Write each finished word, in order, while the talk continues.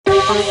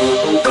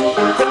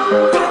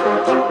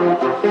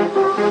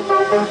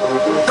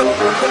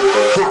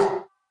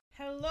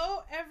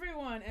Hello,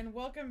 everyone, and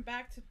welcome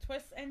back to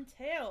Twists and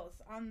Tales.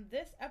 On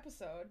this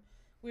episode,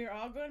 we are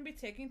all going to be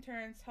taking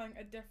turns telling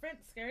a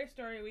different scary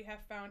story we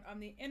have found on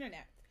the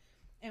internet,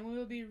 and we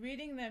will be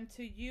reading them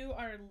to you,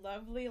 our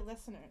lovely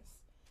listeners.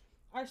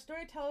 Our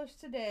storytellers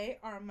today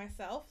are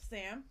myself,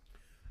 Sam.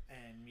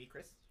 And me,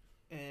 Chris.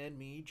 And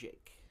me,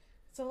 Jake.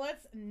 So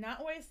let's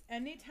not waste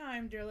any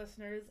time, dear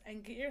listeners,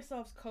 and get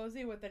yourselves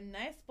cozy with a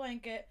nice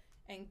blanket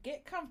and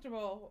get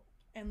comfortable,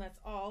 and let's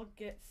all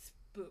get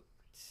spooked.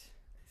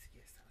 Let's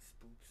get some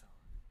spooks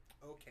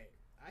on. Okay,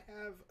 I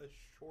have a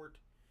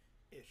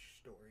short-ish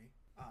story.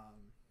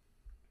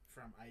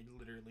 I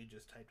literally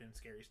just typed in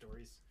scary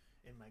stories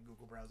in my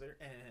Google browser,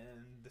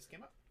 and this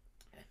came up.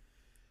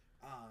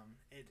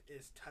 It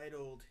is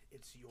titled,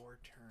 It's Your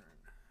Turn.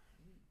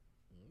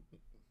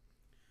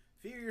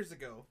 A few years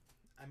ago,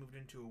 I moved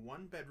into a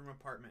one-bedroom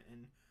apartment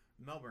in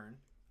Melbourne,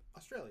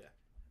 Australia.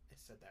 I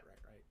said that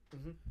right?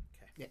 Mm-hmm.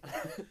 Okay.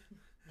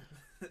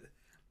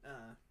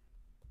 Yeah.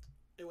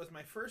 It was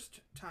my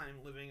first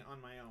time living on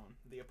my own.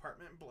 The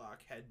apartment block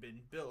had been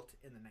built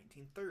in the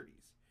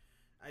 1930s.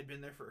 I'd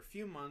been there for a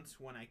few months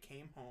when I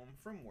came home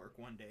from work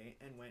one day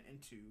and went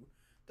into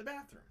the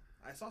bathroom.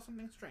 I saw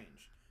something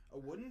strange. A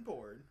wooden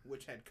board,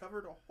 which had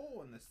covered a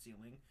hole in the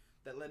ceiling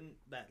that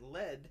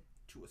led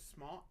to a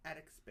small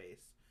attic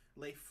space,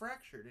 lay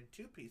fractured in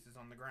two pieces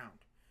on the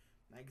ground.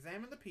 I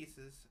examined the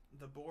pieces.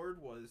 The board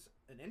was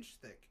an inch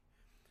thick,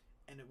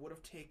 and it would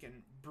have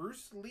taken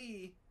Bruce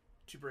Lee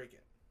to break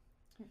it.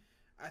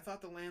 I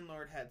thought the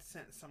landlord had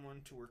sent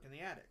someone to work in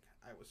the attic.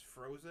 I was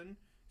frozen,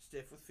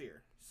 stiff with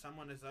fear.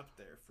 Someone is up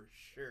there for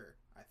sure,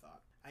 I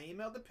thought. I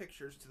emailed the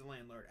pictures to the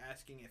landlord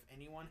asking if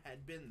anyone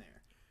had been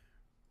there,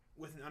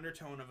 with an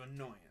undertone of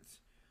annoyance,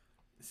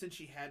 since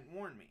she hadn't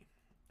warned me.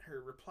 Her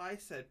reply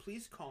said,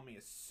 "Please call me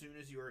as soon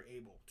as you are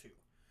able to."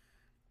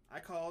 I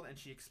called and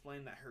she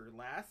explained that her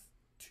last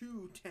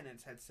two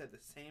tenants had said the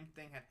same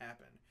thing had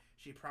happened.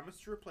 She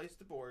promised to replace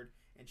the board,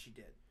 and she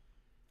did.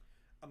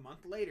 A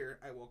month later,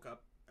 I woke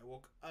up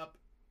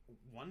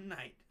one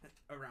night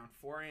around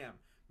 4 a.m.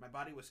 My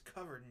body was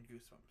covered in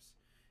goosebumps.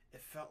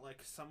 It felt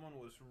like someone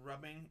was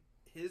rubbing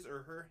his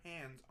or her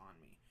hands on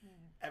me.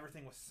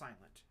 Everything was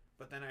silent,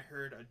 but then I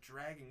heard a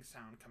dragging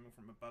sound coming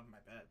from above my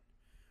bed.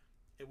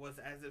 It was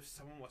as if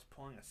someone was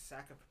pulling a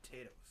sack of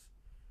potatoes.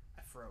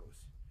 I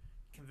froze,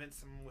 convinced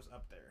someone was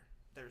up there.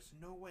 There's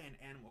no way an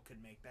animal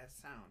could make that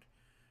sound.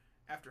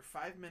 After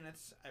 5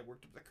 minutes, I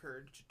worked up the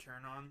courage to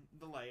turn on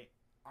the light,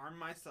 arm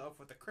myself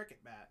with a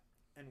cricket bat,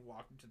 and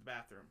walked into the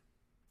bathroom.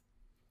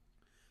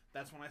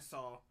 That's when I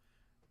saw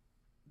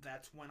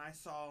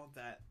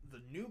that the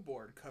new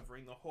board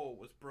covering the hole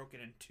was broken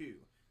in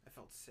two. I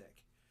felt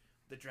sick.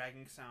 The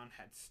dragging sound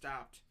had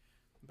stopped,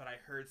 but I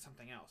heard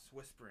something else,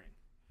 whispering.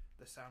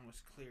 The sound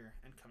was clear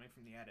and coming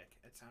from the attic.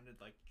 It sounded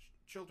like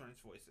children's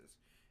voices,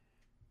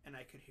 and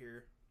I could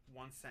hear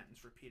one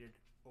sentence repeated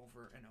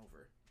over and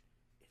over.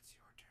 It's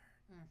your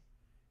turn.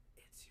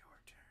 It's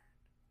your turn.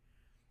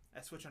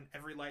 I switched on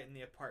every light in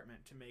the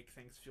apartment to make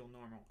things feel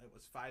normal. It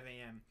was 5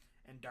 a.m.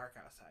 and dark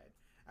outside.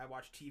 I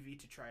watched TV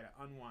to try to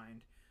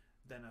unwind.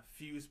 Then a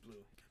fuse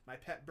blew. My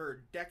pet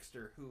bird,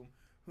 Dexter,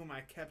 whom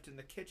I kept in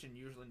the kitchen,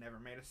 usually never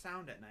made a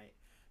sound at night,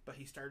 but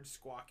he started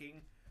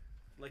squawking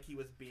like he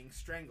was being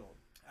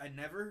strangled. I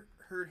never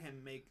heard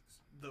him make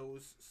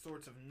those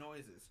sorts of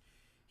noises.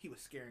 He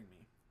was scaring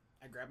me.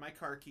 I grabbed my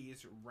car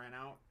keys, ran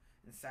out,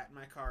 and sat in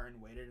my car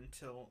and waited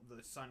until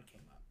the sun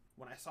came up.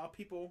 When I saw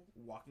people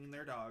walking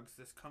their dogs,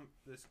 this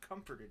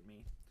comforted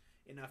me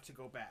enough to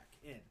go back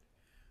in.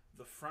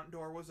 The front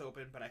door was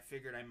open, but I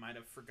figured I might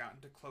have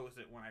forgotten to close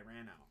it when I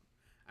ran out.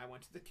 I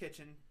went to the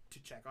kitchen to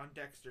check on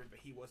Dexter, but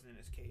he wasn't in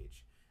his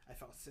cage. I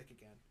felt sick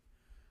again.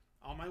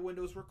 All my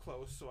windows were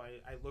closed, so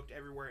I looked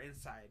everywhere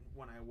inside.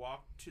 When I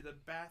walked to the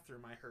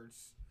bathroom, I heard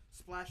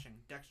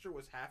splashing. Dexter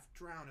was half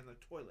drowned in the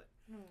toilet.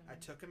 I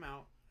took him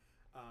out,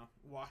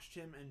 washed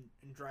him, and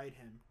dried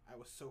him. I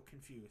was so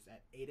confused.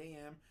 At 8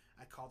 a.m.,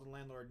 I called the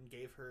landlord and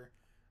gave her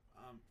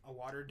a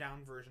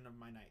watered-down version of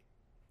my night.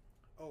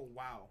 "Oh,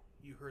 wow,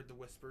 you heard the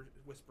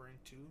whispering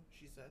too,"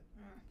 she said.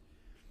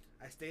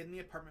 I stayed in the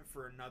apartment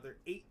for another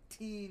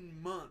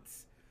 18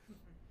 months.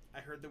 I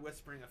heard the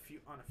whispering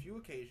on a few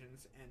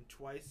occasions, and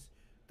twice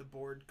the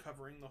board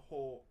covering the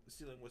whole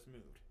ceiling was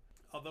moved.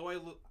 Although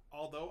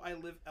I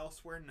live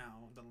elsewhere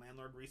now, the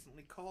landlord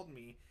recently called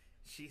me.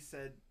 She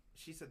said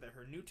that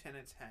her new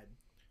tenants had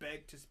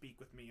begged to speak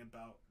with me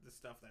about the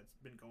stuff that's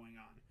been going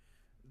on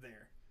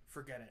there.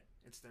 Forget it.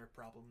 It's their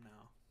problem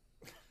now.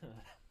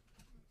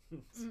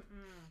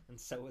 And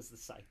so is the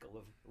cycle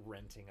of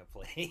renting a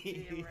place.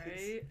 Yeah,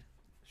 right?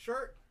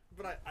 Short,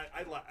 but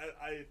I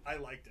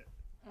liked it.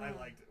 I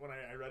liked it when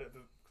I read it,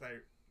 because I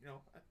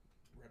read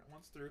it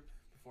once through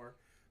before.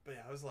 But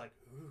yeah, I was like,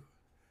 ooh.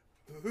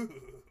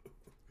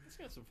 It's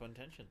got some fun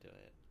tension to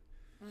it.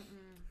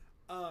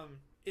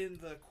 In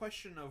the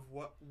question of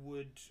what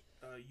would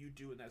you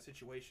do in that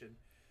situation,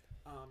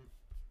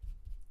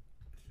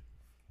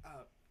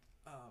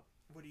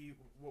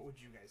 What would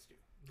you guys do?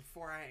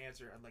 Before I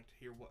answer, I'd like to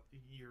hear what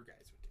your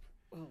guys would do.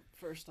 Well,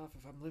 first off,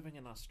 if I'm living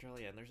in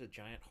Australia and there's a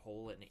giant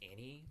hole in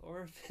any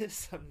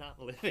orifice, I'm not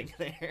living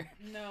there.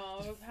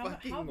 No,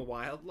 Fucking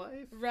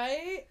wildlife.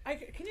 right?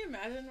 Can you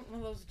imagine one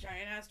of those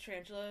giant ass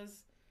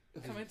tarantulas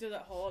coming through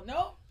that hole?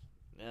 Nope.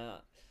 Nah.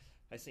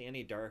 I see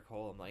any dark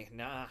hole, I'm like,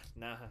 nah.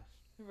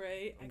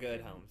 Right? I'm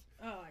good, Holmes.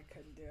 Oh, I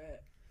couldn't do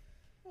it.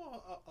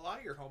 Well, a lot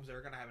of your homes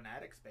are going to have an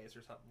attic space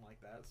or something like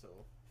that, so...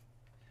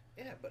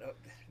 Yeah, but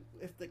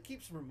if it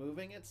keeps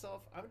removing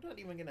itself, I'm not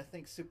even going to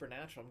think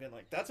supernatural. I'm going to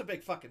like, that's a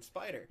big fucking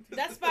spider.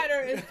 That spider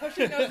is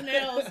pushing those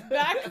nails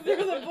back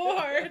through the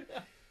board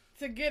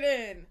to get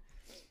in.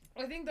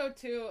 I think, though,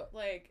 too,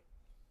 like,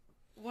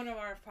 one of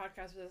our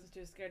podcasts we listen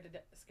to, Scared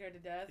to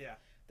Death. Yeah.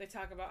 They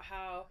talk about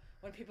how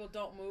when people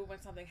don't move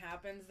when something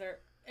happens,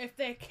 if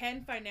they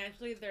can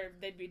financially,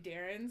 they'd be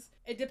Darrens.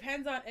 It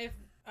depends on if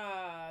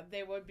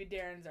they would be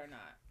Darrens or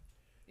not.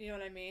 You know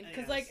what I mean?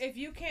 Because, like, if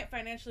you can't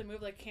financially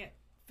move, like, can't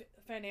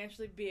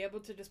financially be able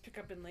to just pick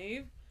up and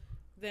leave,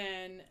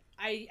 then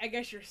I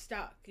guess you're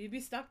stuck. You'd be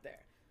stuck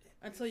there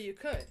until you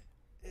could.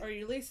 Or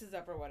your lease is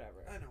up or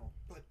whatever. I know,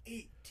 but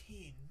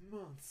 18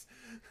 months.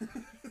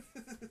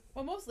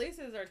 Well, most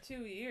leases are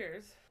 2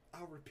 years.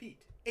 I'll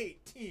repeat,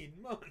 18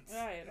 months.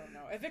 I don't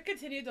know. If it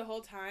continued the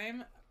whole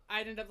time,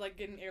 I'd end up, like,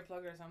 getting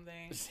earplugged or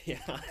something.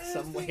 Yeah,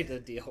 some way to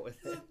deal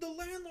with it. The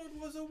landlord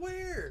was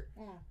aware.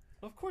 Oh.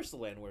 Of course the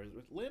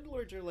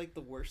landlords are like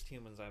the worst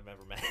humans I've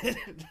ever met.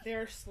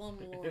 They're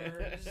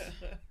slumlords.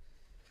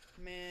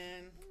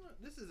 Man.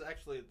 This is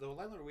actually, the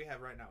landlord we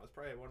have right now is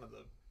probably one of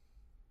the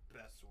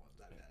best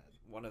ones I've had.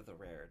 One of the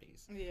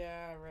rarities.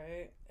 Yeah,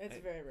 right. It's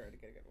very rare to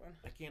get a good one.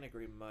 I can't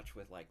agree much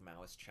with like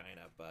Maoist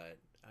China, but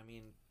I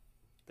mean,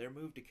 their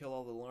move to kill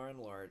all the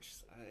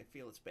landlords, I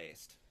feel it's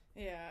based.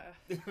 Yeah.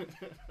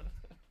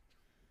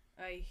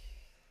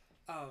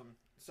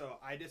 So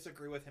I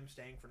disagree with him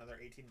staying for another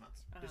 18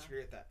 months. Disagree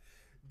with that.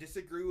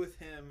 Disagree with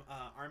him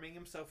arming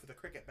himself with a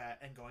cricket bat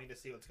and going to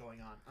see what's going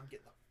on. I'm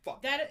getting the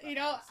fuck out of the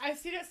house. I've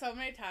seen it so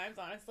many times,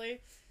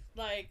 honestly.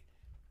 Like,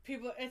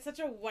 people, it's such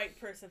a white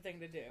person thing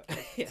to do.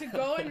 Yeah. To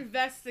go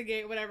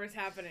investigate whatever's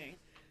happening.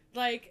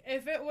 Like,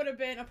 if it would have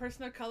been a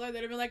person of color,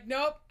 they'd have been like,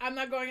 nope, I'm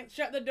not going,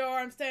 shut the door,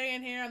 I'm staying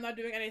in here, I'm not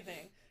doing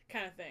anything,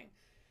 kind of thing.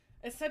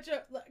 It's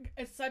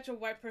such a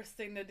white person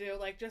thing to do.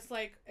 Like, just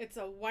like it's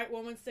a white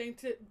woman's thing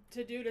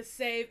to do to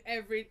save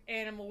every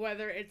animal,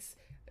 whether it's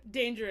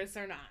dangerous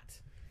or not,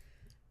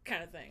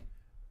 kind of thing.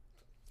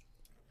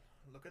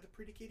 Look at the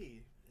pretty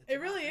kitty.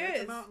 It really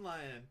is. It's a mountain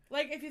lion.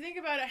 Like, if you think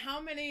about it,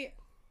 how many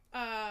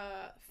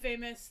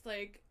famous,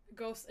 like,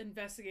 ghost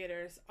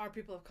investigators are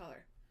people of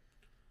color?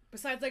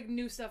 Besides, like,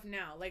 new stuff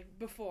now, like,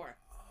 before.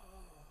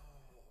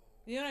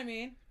 You know what I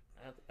mean?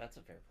 That's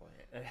a fair point.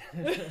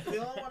 The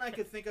only one I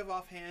could think of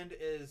offhand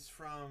is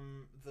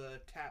from the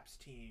TAPS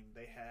team.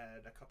 They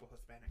had a couple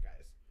Hispanic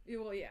guys.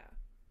 Well, yeah.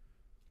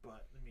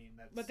 But, I mean,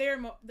 that's... But they're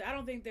I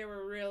don't think they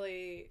were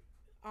really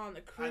on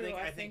the crew.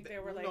 I think they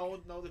were, like...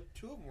 No, the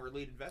two of them were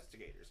lead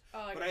investigators.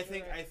 Oh, but I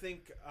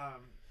think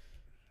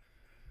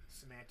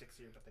semantics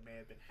here, but they may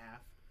have been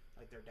half,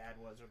 like their dad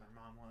was or their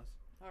mom was.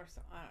 Or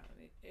so, I don't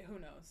know. Who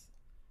knows?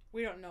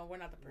 We don't know. We're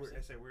not the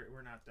person.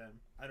 We're not them.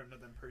 I don't know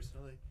them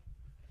personally.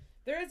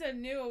 There is a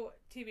new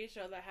TV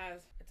show that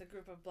it's a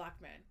group of black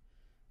men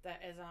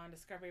that is on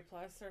Discovery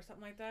Plus or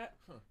something like that.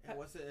 Huh. Yeah,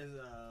 what's it? Is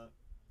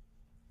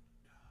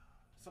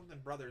something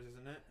Brothers,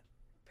 isn't it?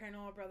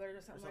 Paranormal Brothers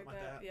or something like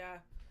that. Yeah,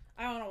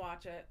 I want to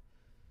watch it.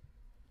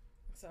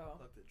 So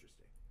looked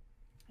interesting.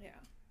 Yeah.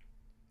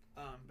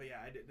 But yeah,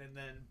 I didn't.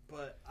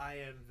 But I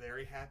am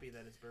very happy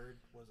that his bird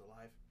was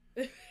alive.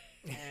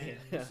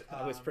 And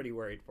I was pretty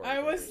worried for it. I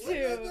was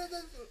too.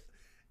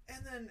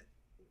 And then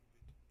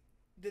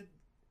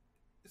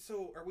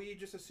So are we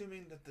just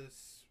assuming that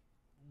this,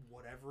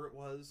 whatever it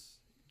was,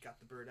 got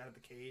the bird out of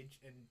the cage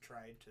and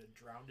tried to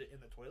drown it in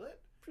the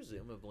toilet?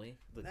 Presumably.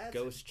 That's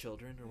ghost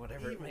children or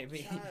whatever it may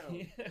be.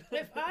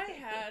 If I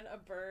had a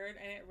bird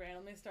and it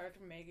randomly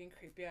started making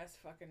creepy ass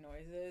fucking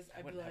noises,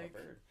 I'd be like,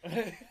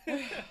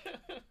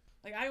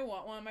 like, I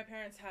want one. My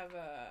parents have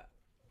a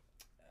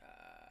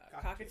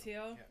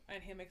cockatiel,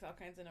 and he makes all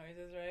kinds of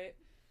noises, right?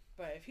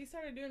 But if he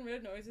started doing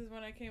weird noises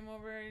when I came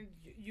over,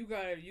 you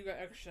got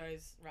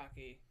exercise,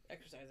 Rocky.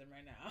 Exercise him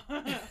right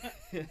now.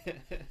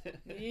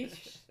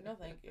 Yeesh. No,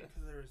 thank you.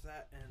 Because there's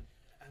that, and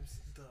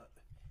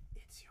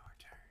it's your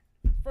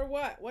turn. For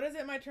what? What is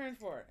it my turn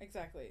for?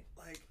 Exactly.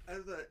 Like,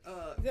 is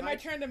it my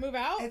turn to move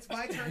out? It's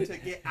my turn to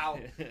get out.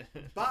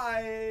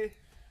 Bye.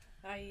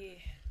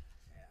 Aye.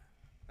 Yeah,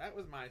 that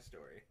was my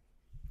story.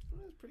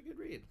 Well, it was a pretty good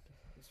read.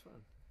 It was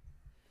fun.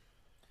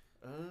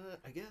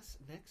 I guess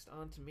next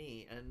on to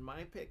me, and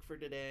my pick for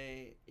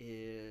today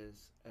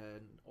is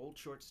an old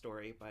short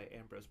story by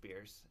Ambrose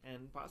Bierce,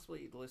 and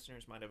possibly the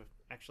listeners might have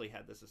actually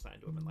had this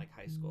assigned to them in like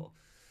high school.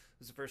 It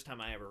was the first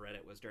time I ever read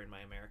it was during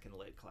my American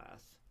Lit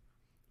class,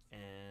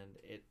 and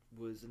it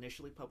was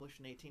initially published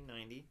in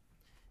 1890.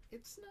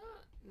 It's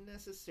not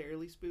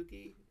necessarily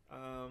spooky.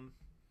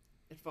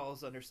 It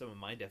falls under some of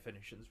my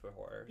definitions for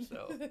horror,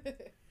 so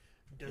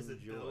Does it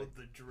enjoy. build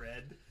the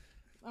dread?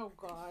 Oh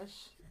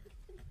gosh.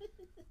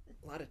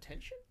 A lot of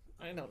tension?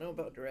 I don't know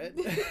about dread.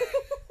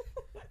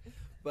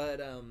 But,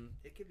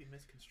 It could be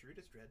misconstrued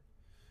as dread.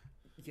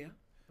 yeah,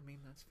 I mean,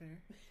 that's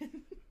fair.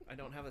 I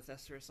don't have a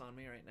thesaurus on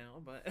me right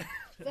now, but...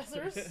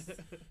 Thesaurus?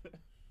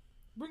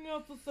 Bring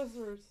out the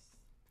thesaurus.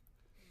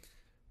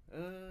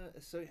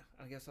 So yeah,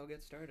 I guess I'll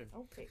get started.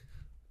 Okay.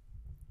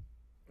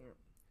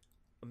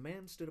 A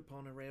man stood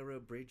upon a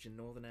railroad bridge in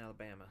northern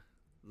Alabama,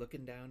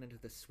 looking down into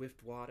the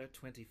swift water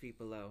 20 feet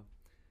below.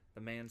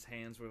 The man's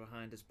hands were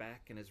behind his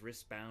back and his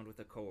wrists bound with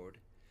a cord.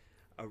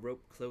 A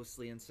rope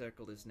closely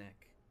encircled his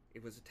neck.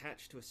 It was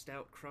attached to a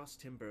stout cross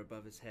timber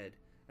above his head,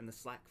 and the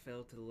slack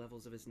fell to the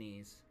levels of his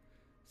knees.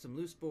 Some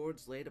loose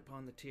boards laid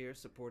upon the tier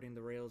supporting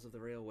the rails of the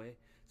railway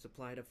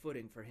supplied a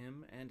footing for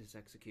him and his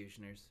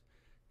executioners,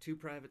 2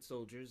 private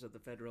soldiers of the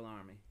Federal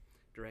Army,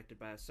 directed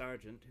by a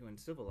sergeant who in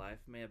civil life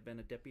may have been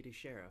a deputy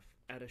sheriff.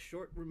 At a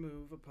short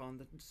remove upon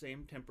the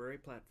same temporary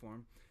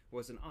platform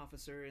was an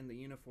officer in the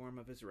uniform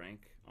of his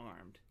rank,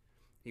 armed.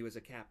 He was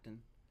a captain.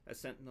 A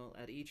sentinel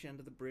at each end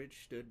of the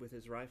bridge stood with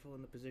his rifle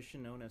in the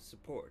position known as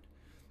support,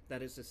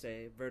 that is to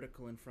say,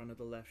 vertical in front of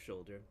the left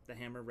shoulder, the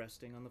hammer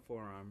resting on the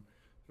forearm,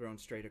 thrown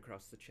straight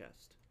across the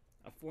chest.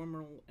 A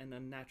formal and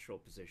unnatural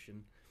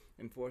position,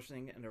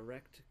 enforcing an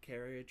erect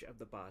carriage of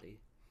the body.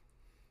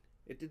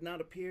 It did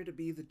not appear to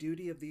be the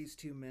duty of these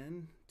 2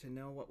 men to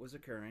know what was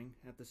occurring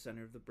at the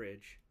center of the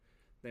bridge.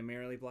 They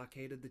merely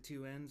blockaded the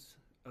 2 ends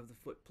of the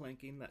foot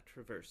planking that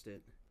traversed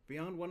it.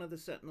 Beyond one of the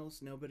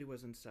sentinels, nobody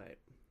was in sight.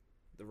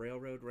 The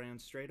railroad ran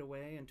straight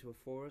away into a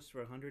forest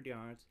for 100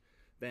 yards,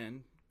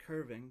 then,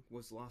 curving,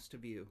 was lost to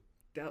view.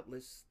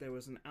 Doubtless there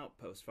was an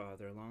outpost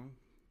farther along.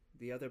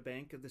 The other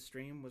bank of the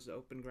stream was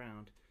open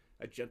ground,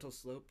 a gentle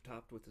slope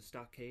topped with a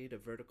stockade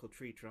of vertical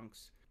tree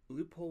trunks,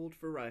 loopholed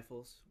for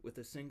rifles, with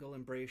a single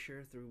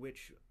embrasure through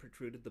which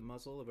protruded the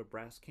muzzle of a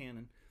brass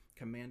cannon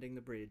commanding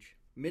the bridge.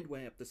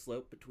 Midway up the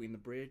slope between the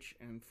bridge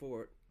and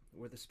fort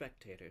were the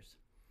spectators,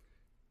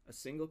 a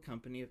single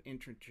company of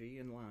infantry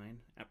in line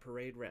at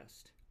parade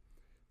rest,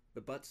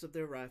 the butts of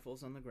their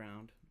rifles on the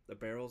ground, the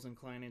barrels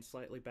inclining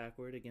slightly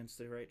backward against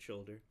their right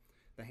shoulder,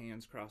 the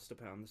hands crossed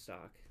upon the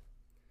stock.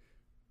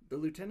 The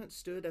lieutenant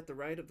stood at the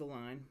right of the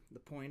line, the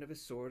point of his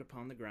sword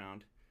upon the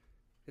ground,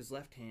 his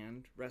left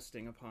hand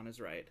resting upon his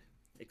right.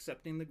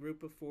 Excepting the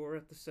group of 4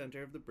 at the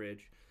center of the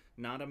bridge,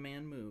 not a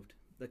man moved.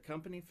 The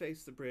company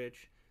faced the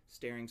bridge,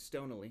 staring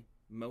stonily,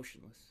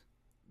 motionless.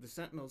 The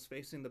sentinels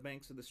facing the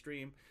banks of the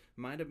stream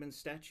might have been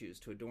statues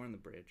to adorn the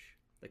bridge.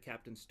 The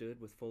captain stood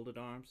with folded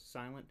arms,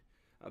 silent,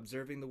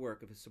 observing the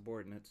work of his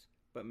subordinates,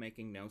 but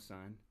making no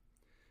sign.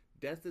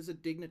 Death is a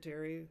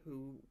dignitary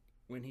who,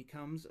 when he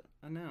comes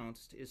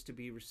announced, is to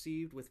be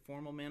received with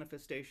formal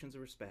manifestations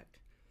of respect,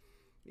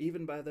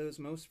 even by those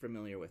most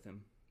familiar with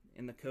him.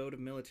 In the code of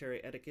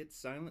military etiquette,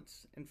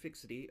 silence and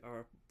fixity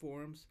are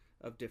forms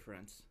of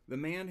difference. The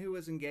man who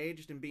was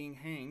engaged in being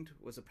hanged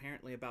was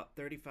apparently about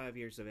 35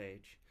 years of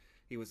age.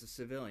 He was a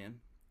civilian,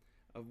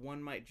 of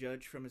one might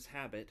judge from his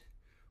habit,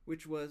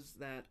 which was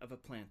that of a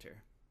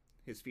planter.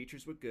 His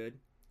features were good,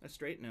 a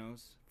straight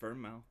nose,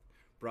 firm mouth,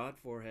 broad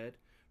forehead,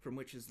 from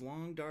which his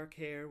long dark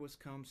hair was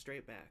combed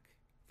straight back,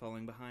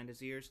 falling behind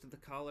his ears to the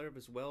collar of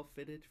his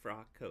well-fitted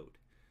frock coat.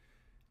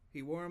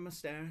 He wore a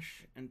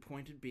mustache and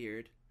pointed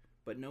beard,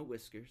 but no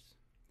whiskers.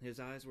 His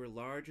eyes were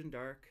large and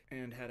dark,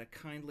 and had a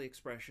kindly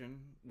expression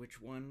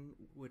which one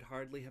would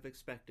hardly have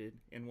expected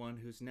in one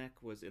whose neck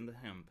was in the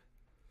hemp.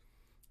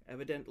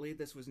 Evidently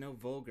this was no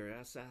vulgar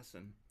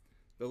assassin.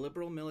 The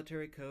liberal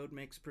military code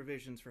makes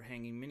provisions for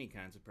hanging many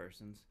kinds of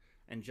persons,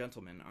 and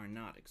gentlemen are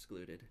not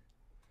excluded.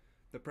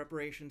 The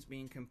preparations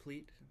being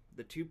complete,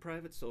 the 2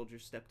 private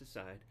soldiers stepped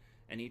aside,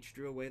 and each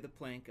drew away the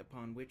plank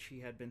upon which he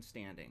had been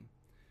standing.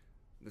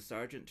 The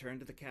sergeant turned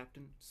to the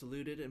captain,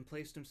 saluted, and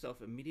placed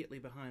himself immediately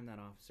behind that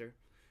officer,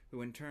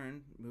 who in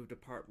turn moved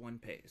apart 1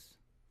 pace.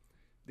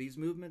 These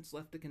movements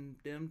left the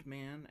condemned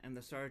man and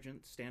the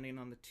sergeant standing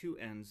on the 2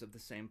 ends of the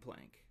same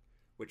plank,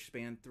 which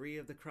spanned 3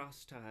 of the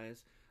cross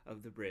ties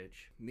of the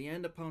bridge. The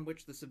end upon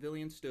which the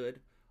civilian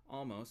stood,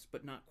 almost,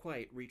 but not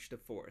quite, reached a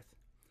 4th.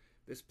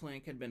 This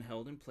plank had been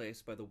held in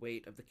place by the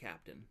weight of the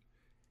captain.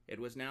 It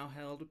was now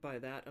held by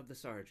that of the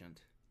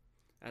sergeant.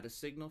 At a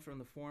signal from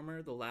the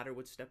former, the latter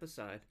would step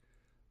aside,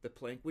 the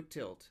plank would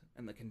tilt,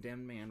 and the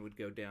condemned man would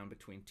go down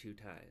between 2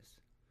 ties.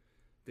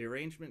 The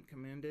arrangement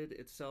commended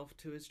itself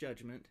to his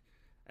judgment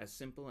as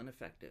simple and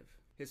effective.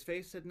 His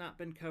face had not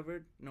been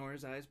covered, nor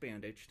his eyes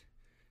bandaged.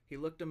 He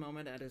looked a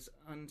moment at his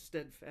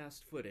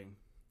unsteadfast footing,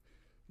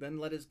 then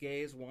let his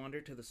gaze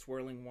wander to the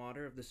swirling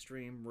water of the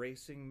stream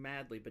racing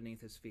madly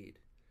beneath his feet.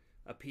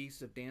 A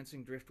piece of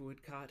dancing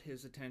driftwood caught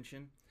his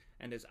attention,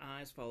 and his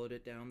eyes followed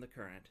it down the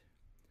current.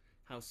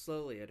 How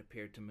slowly it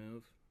appeared to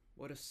move.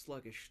 What a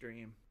sluggish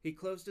stream. He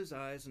closed his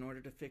eyes in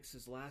order to fix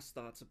his last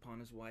thoughts upon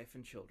his wife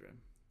and children.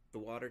 The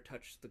water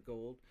touched the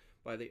gold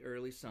by the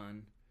early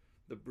sun,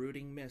 the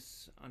brooding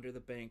mists under the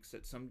banks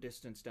at some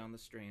distance down the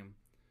stream,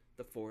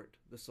 the fort,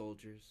 the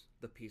soldiers,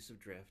 the piece of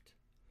drift.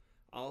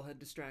 All had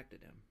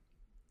distracted him.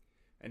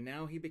 And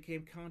now he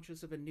became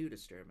conscious of a new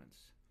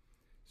disturbance.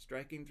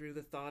 Striking through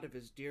the thought of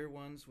his dear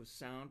ones was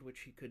sound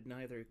which he could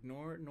neither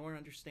ignore nor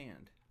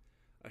understand.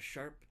 A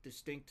sharp,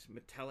 distinct,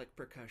 metallic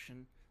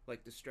percussion,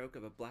 like the stroke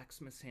of a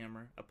blacksmith's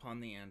hammer upon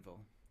the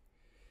anvil.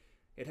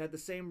 It had the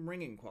same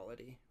ringing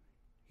quality.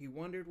 He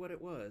wondered what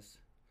it was,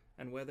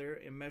 and whether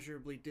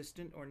immeasurably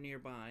distant or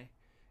nearby,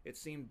 it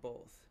seemed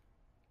both.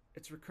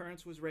 Its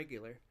recurrence was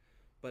regular,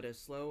 but as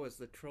slow as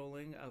the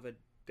tolling of a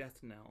death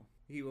knell.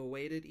 He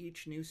awaited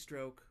each new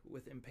stroke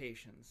with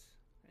impatience,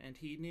 and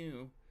he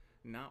knew,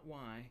 not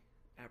why,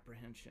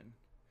 apprehension.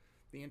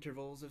 The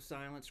intervals of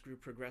silence grew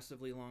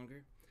progressively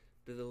longer.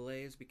 The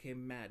delays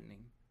became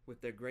maddening.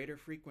 With their greater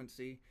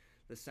frequency,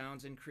 the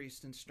sounds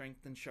increased in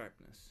strength and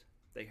sharpness.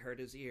 They hurt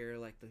his ear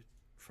like the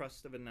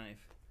thrust of a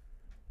knife.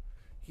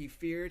 He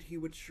feared he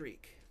would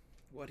shriek.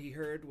 What he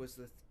heard was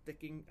the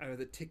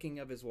ticking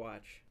of his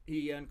watch.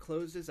 He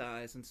unclosed his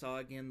eyes and saw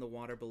again the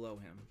water below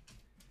him.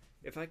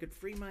 If I could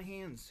free my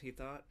hands, he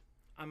thought,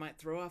 I might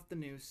throw off the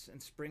noose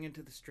and spring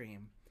into the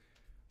stream.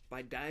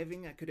 By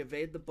diving, I could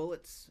evade the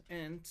bullets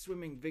and,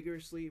 swimming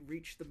vigorously,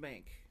 reach the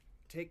bank,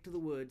 take to the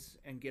woods,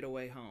 and get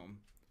away home.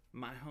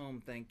 My home,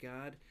 thank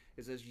God,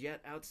 is as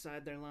yet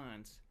outside their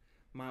lines.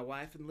 My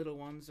wife and little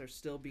ones are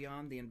still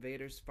beyond the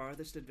invaders'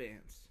 farthest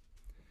advance.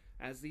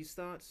 As these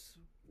thoughts,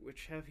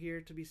 which have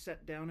here to be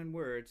set down in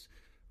words,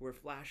 were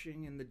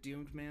flashing in the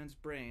doomed man's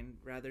brain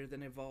rather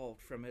than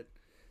evolved from it,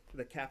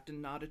 the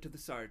captain nodded to the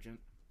sergeant.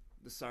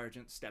 The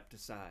sergeant stepped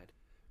aside.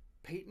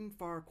 Peyton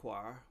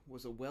Farquhar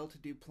was a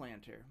well-to-do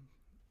planter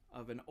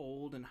of an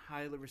old and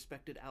highly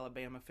respected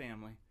Alabama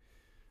family.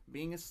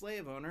 Being a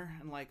slave owner,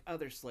 and like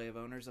other slave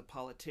owners, a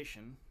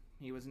politician,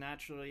 he was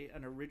naturally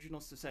an original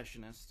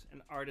secessionist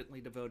and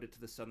ardently devoted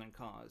to the Southern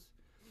cause.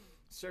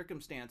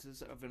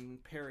 Circumstances of an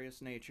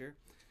imperious nature,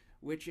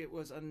 which it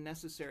was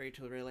unnecessary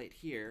to relate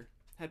here,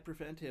 had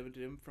prevented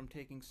him from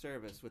taking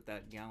service with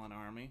that gallant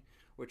army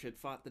which had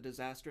fought the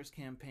disastrous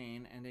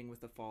campaign ending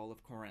with the fall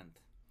of Corinth.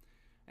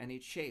 And he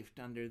chafed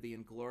under the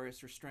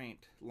inglorious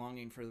restraint,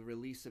 longing for the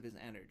release of his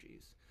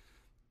energies.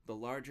 The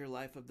larger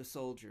life of the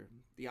soldier,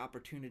 the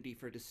opportunity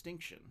for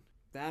distinction,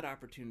 that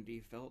opportunity, he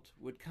felt,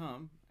 would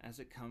come, as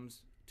it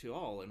comes to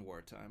all in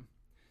wartime.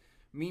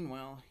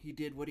 Meanwhile, he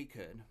did what he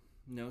could.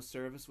 No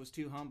service was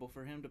too humble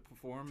for him to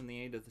perform in the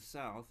aid of the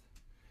South,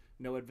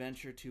 no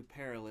adventure too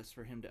perilous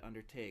for him to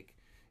undertake,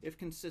 if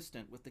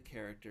consistent with the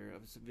character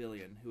of a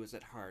civilian who was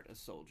at heart a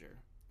soldier,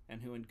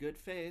 and who in good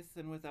faith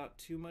and without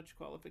too much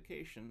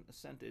qualification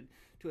assented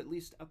to at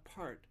least a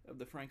part of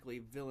the frankly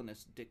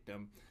villainous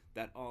dictum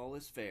that all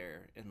is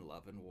fair in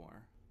love and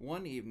war.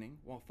 One evening,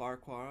 while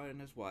Farquhar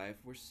and his wife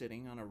were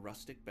sitting on a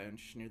rustic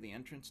bench near the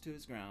entrance to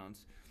his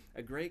grounds,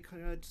 a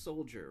gray-clad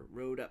soldier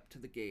rode up to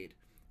the gate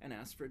and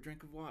asked for a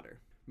drink of water.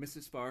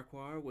 Mrs.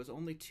 Farquhar was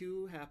only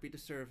too happy to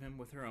serve him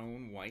with her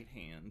own white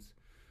hands.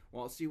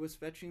 Whilst he was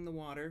fetching the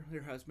water,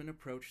 her husband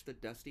approached the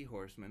dusty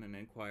horseman and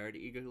inquired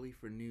eagerly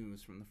for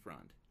news from the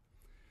front.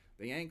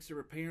 "The Yanks are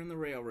repairing the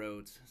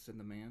railroads," said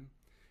the man,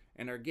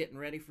 "and are getting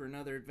ready for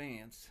another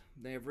advance.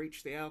 They have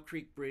reached the Owl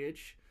Creek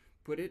Bridge,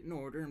 put it in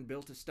order, and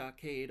built a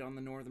stockade on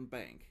the northern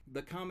bank.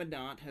 The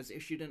commandant has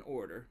issued an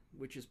order,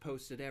 which is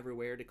posted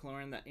everywhere,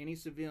 declaring that any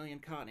civilian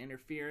caught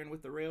interfering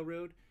with the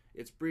railroad,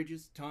 its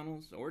bridges,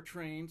 tunnels, or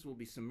trains will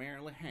be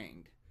summarily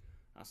hanged.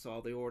 I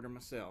saw the order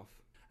myself."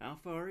 "How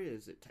far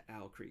is it to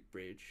Owl Creek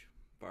Bridge?"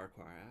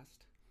 Farquhar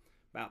asked.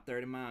 "About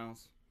 30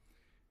 miles.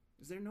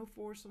 "Is there no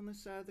force on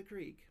this side of the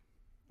creek?"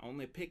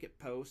 "Only a picket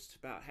post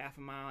about half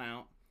a mile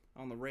out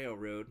on the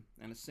railroad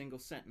and a single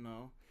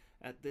sentinel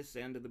at this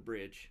end of the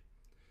bridge."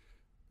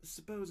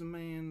 "Suppose a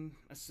man,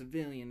 a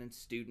civilian and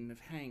student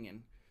of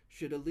hanging,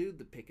 should elude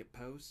the picket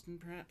post and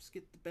perhaps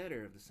get the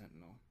better of the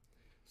sentinel,"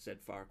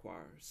 said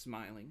Farquhar,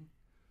 smiling.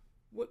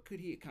 "What could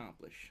he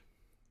accomplish?"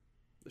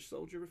 The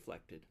soldier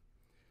reflected.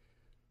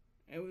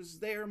 "I was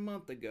there a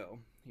month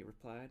ago," he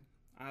replied.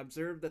 "I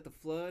observed that the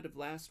flood of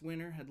last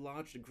winter had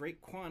lodged a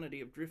great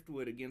quantity of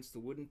driftwood against the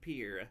wooden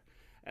pier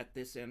at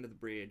this end of the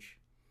bridge.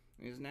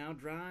 It is now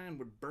dry and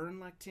would burn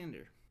like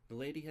tinder." The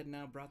lady had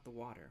now brought the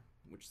water,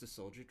 which the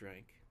soldier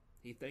drank.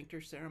 He thanked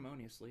her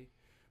ceremoniously,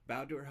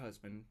 bowed to her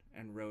husband,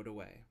 and rode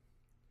away.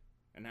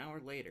 An hour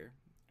later,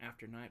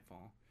 after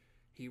nightfall,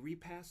 he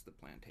repassed the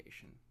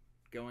plantation,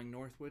 going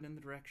northward in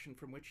the direction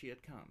from which he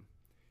had come.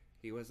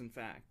 He was, in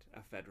fact,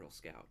 a Federal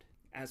scout.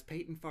 As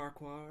Peyton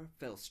Farquhar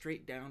fell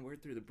straight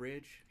downward through the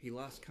bridge, he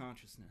lost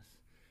consciousness,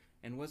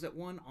 and was at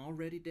one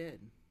already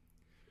dead.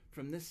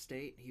 From this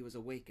state he was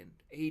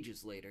awakened,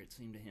 ages later, it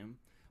seemed to him,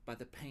 by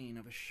the pain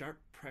of a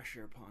sharp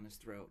pressure upon his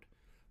throat,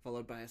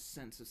 followed by a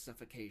sense of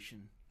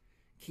suffocation.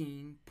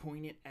 Keen,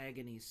 poignant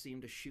agonies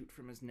seemed to shoot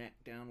from his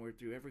neck downward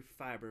through every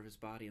fiber of his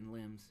body and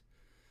limbs.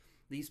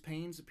 These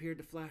pains appeared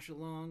to flash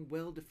along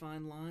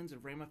well-defined lines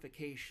of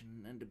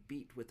ramification and to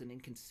beat with an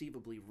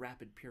inconceivably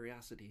rapid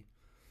periodicity.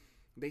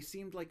 They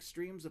seemed like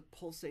streams of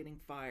pulsating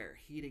fire,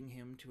 heating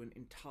him to an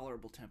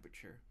intolerable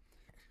temperature.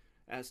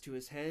 As to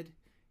his head,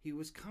 he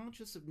was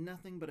conscious of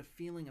nothing but a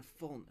feeling of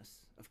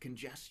fullness, of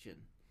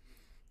congestion.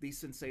 These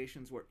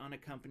sensations were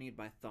unaccompanied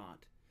by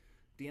thought.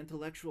 The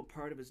intellectual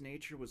part of his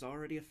nature was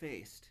already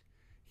effaced.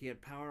 He had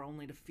power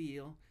only to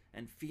feel,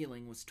 and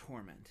feeling was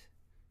torment.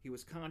 He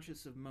was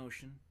conscious of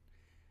motion,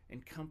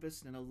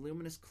 encompassed in a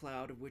luminous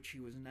cloud of which he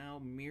was now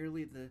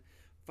merely the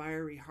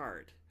fiery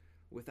heart.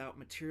 Without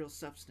material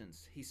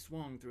substance, he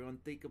swung through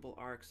unthinkable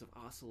arcs of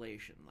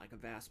oscillation like a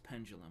vast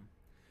pendulum.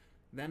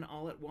 Then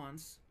all at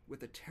once,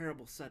 with a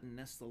terrible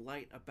suddenness, the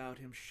light about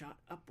him shot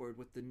upward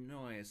with the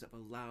noise of a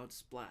loud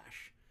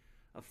splash.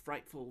 A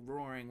frightful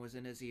roaring was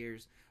in his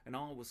ears, and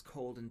all was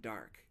cold and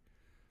dark.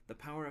 The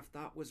power of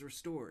thought was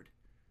restored.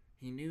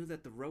 He knew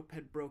that the rope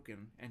had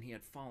broken, and he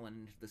had fallen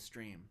into the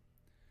stream.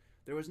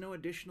 There was no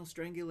additional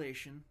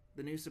strangulation.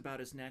 The noose about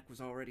his neck was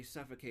already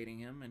suffocating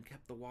him and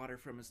kept the water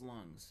from his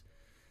lungs.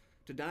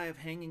 To die of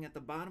hanging at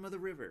the bottom of the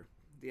river,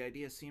 the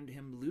idea seemed to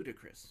him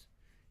ludicrous.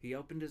 He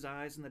opened his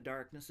eyes in the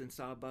darkness and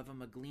saw above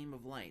him a gleam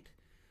of light.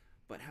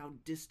 But how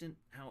distant,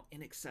 how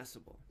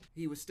inaccessible.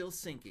 He was still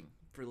sinking,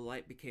 for the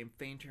light became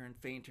fainter and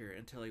fainter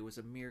until he was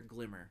a mere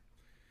glimmer.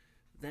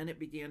 Then it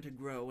began to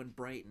grow and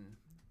brighten,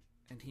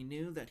 and he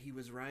knew that he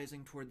was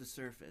rising toward the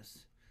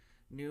surface.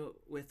 Knew it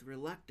with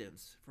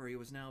reluctance, for he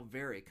was now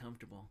very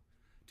comfortable.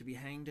 To be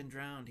hanged and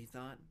drowned, he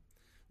thought,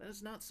 that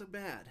is not so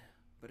bad,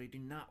 but I do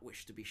not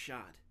wish to be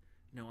shot.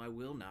 No, I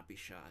will not be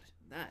shot.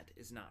 That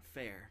is not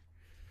fair.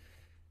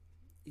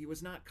 He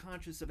was not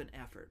conscious of an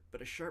effort,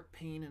 but a sharp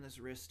pain in his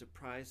wrist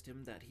apprised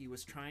him that he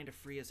was trying to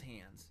free his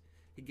hands.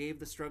 He gave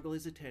the struggle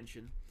his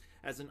attention,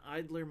 as an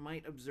idler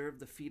might observe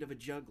the feat of a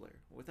juggler,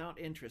 without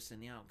interest in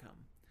the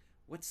outcome.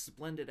 What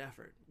splendid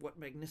effort, what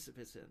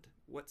magnificent,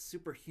 what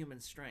superhuman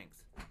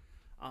strength.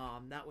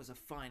 That was a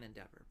fine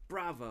endeavor.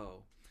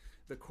 Bravo!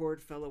 The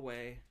cord fell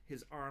away,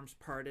 his arms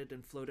parted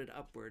and floated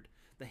upward,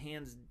 the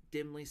hands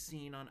dimly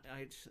seen on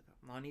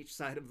each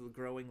side of the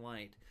growing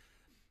light.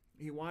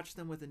 He watched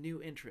them with a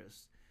new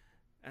interest,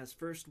 as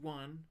first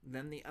one,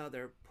 then the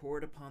other,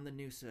 poured upon the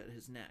noose at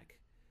his neck.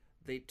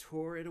 They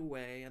tore it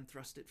away and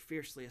thrust it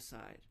fiercely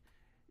aside,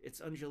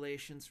 its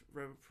undulations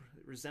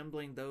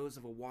resembling those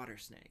of a water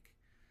snake.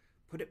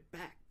 Put it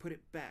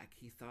back,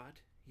 he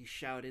thought. He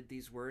shouted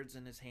these words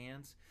in his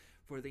hands,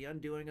 for the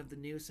undoing of the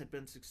noose had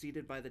been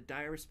succeeded by the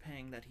direst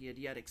pang that he had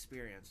yet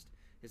experienced.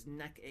 His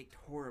neck ached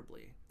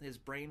horribly. His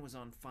brain was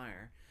on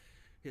fire.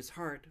 His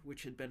heart,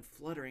 which had been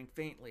fluttering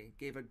faintly,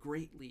 gave a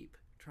great leap,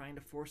 trying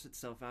to force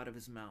itself out of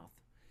his mouth.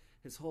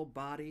 His whole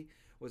body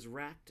was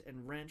racked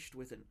and wrenched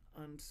with an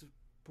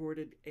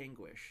unsupported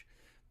anguish,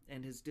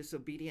 and his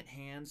disobedient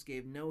hands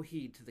gave no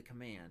heed to the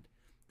command.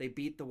 They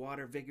beat the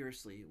water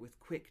vigorously, with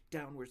quick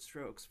downward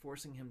strokes,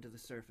 forcing him to the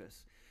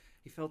surface.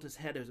 He felt his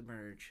head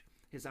emerge.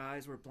 His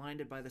eyes were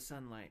blinded by the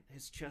sunlight.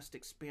 His chest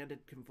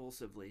expanded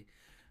convulsively,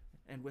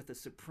 and with a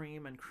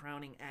supreme and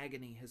crowning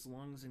agony his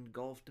lungs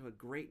engulfed a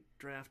great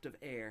draught of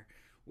air,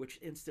 which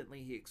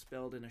instantly he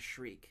expelled in a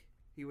shriek.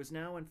 He was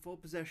now in full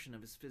possession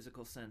of his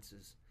physical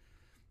senses.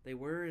 They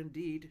were,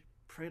 indeed,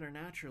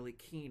 preternaturally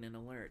keen and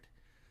alert.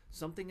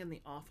 Something in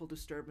the awful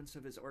disturbance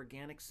of his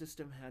organic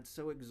system had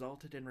so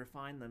exalted and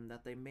refined them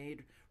that they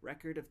made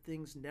record of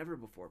things never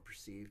before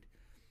perceived.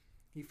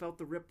 He felt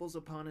the ripples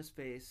upon his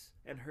face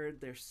and heard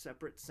their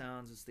separate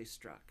sounds as they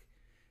struck.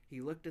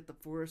 He looked at the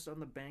forest on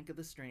the bank of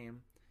the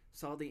stream,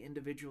 saw the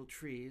individual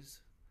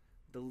trees,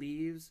 the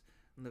leaves,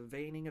 and the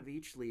veining of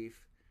each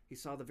leaf. He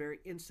saw the very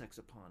insects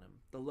upon him,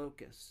 the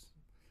locusts,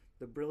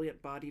 the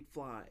brilliant-bodied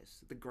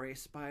flies, the gray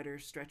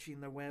spiders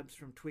stretching their webs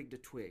from twig to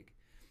twig.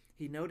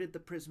 He noted the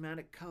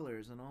prismatic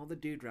colors and all the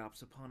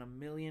dewdrops upon a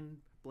million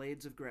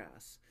blades of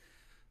grass,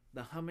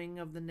 the humming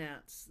of the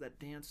gnats that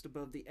danced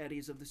above the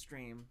eddies of the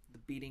stream, the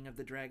beating of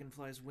the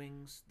dragonfly's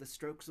wings, the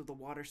strokes of the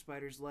water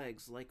spider's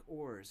legs like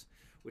oars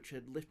which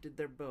had lifted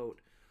their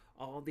boat.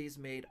 All these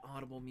made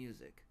audible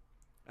music.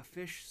 A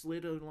fish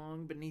slid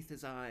along beneath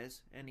his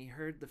eyes, and he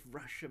heard the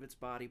rush of its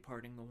body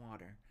parting the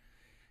water.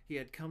 He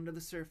had come to the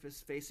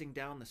surface, facing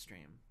down the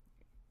stream.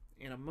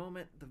 In a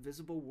moment, the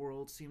visible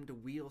world seemed to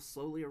wheel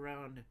slowly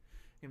around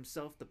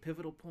himself the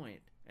pivotal point,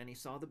 and he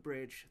saw the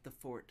bridge, the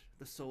fort,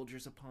 the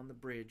soldiers upon the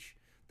bridge,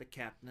 the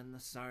captain, the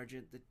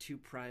sergeant, the two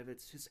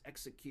privates, his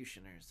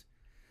executioners.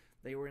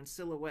 They were in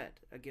silhouette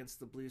against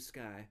the blue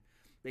sky.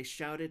 They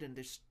shouted and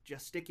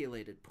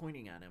gesticulated,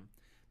 pointing at him.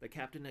 The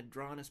captain had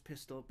drawn his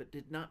pistol, but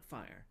did not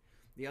fire.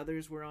 The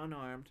others were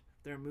unarmed.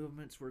 Their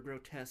movements were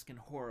grotesque and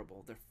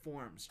horrible, their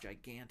forms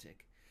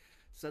gigantic.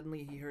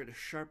 Suddenly he heard a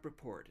sharp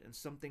report, and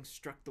something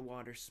struck the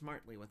water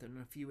smartly within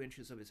a few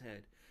inches of his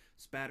head,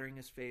 spattering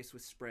his face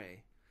with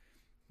spray.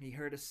 He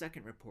heard a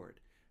second report,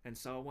 and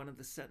saw one of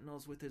the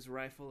sentinels with his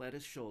rifle at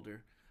his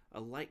shoulder,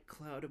 a light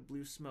cloud of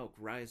blue smoke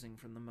rising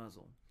from the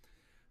muzzle.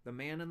 The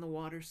man in the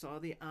water saw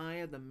the eye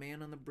of the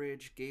man on the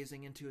bridge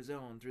gazing into his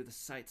own through the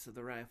sights of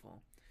the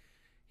rifle.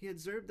 He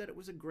observed that it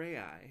was a gray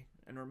eye,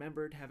 and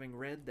remembered having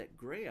read that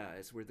gray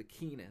eyes were the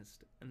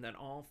keenest, and that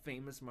all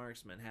famous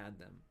marksmen had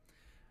them.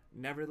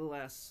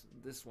 Nevertheless,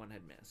 this one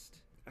had missed.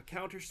 A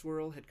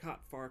counter-swirl had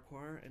caught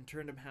Farquhar and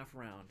turned him half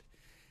round.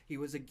 He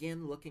was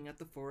again looking at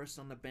the forest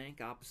on the bank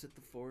opposite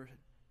the fort.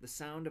 The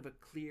sound of a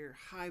clear,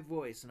 high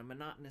voice and a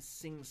monotonous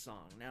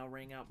sing-song now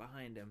rang out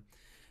behind him,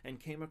 and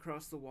came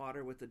across the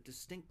water with a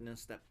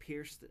distinctness that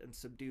pierced and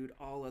subdued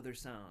all other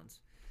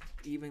sounds,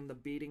 even the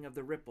beating of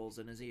the ripples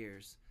in his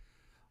ears.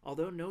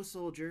 Although no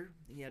soldier,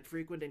 he had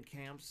frequented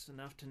camps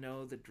enough to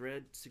know the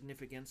dread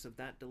significance of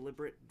that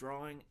deliberate,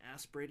 drawing,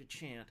 aspirated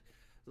chant.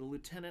 The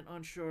lieutenant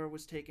on shore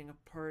was taking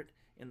a part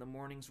in the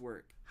morning's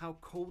work. How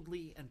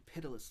coldly and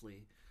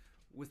pitilessly,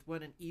 with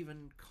what an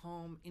even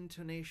calm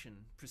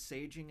intonation,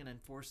 presaging and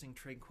enforcing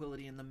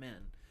tranquility in the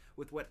men,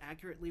 with what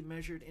accurately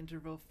measured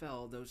interval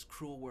fell those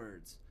cruel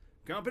words.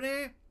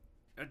 "Company,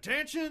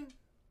 attention,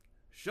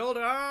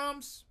 shoulder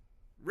arms,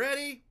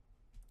 ready,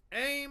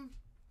 aim,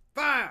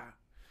 fire!"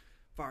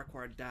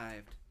 Farquhar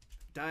dived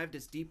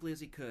as deeply as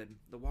he could.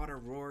 The water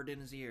roared in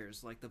his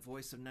ears like the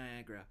voice of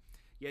Niagara,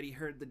 yet he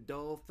heard the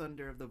dull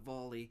thunder of the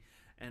volley,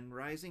 and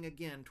rising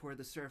again toward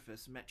the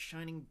surface, met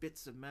shining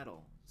bits of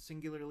metal,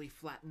 singularly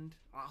flattened,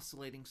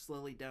 oscillating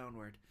slowly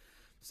downward.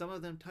 Some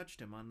of them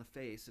touched him on the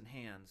face and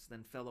hands,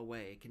 then fell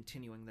away,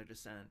 continuing their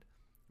descent.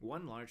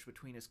 One lodged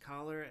between his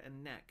collar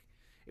and neck.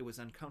 It was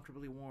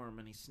uncomfortably warm,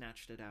 and he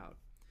snatched it out.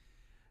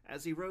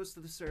 As he rose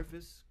to the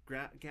surface,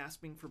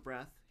 gasping for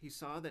breath, he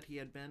saw that he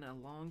had been a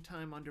long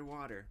time under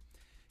water.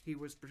 He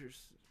was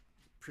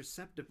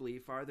perceptibly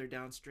farther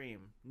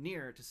downstream,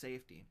 nearer to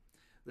safety.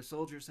 The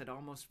soldiers had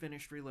almost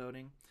finished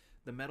reloading.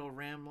 The metal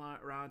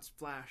ramrods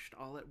flashed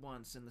all at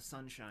once in the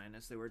sunshine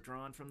as they were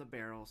drawn from the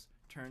barrels,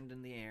 turned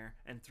in the air,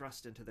 and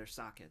thrust into their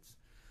sockets.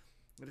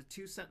 The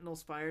two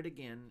sentinels fired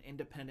again,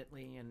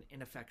 independently and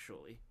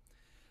ineffectually.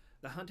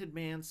 The hunted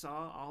man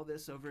saw all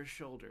this over his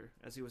shoulder,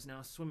 as he was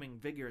now swimming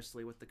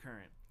vigorously with the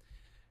current.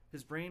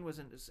 His brain was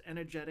as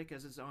energetic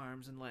as his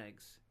arms and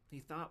legs. He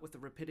thought with the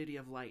rapidity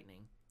of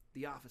lightning.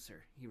 The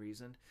officer, he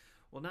reasoned,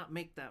 will not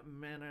make that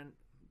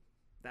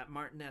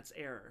martinet's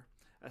error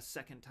a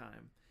second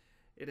time.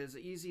 It is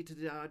easy to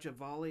dodge a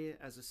volley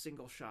as a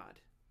single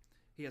shot.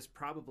 He has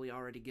probably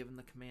already given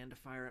the command to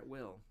fire at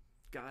will.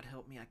 God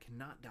help me, I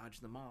cannot dodge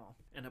them all.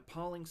 An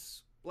appalling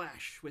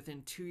splash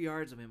within 2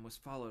 yards of him was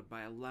followed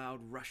by a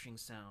loud rushing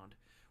sound,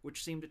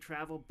 which seemed to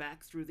travel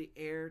back through the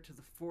air to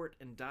the fort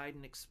and died in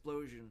an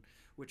explosion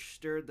which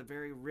stirred the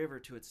very river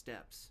to its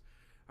depths.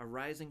 A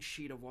rising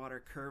sheet of water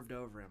curved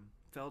over him,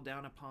 fell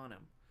down upon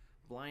him,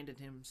 blinded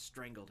him,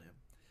 strangled him.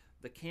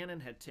 The cannon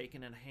had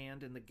taken a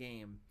hand in the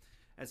game.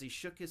 As he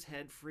shook his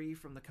head free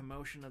from the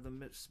commotion of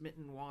the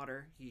smitten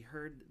water, he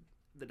heard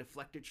the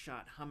deflected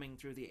shot humming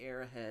through the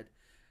air ahead,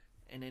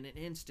 and in an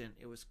instant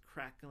it was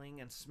crackling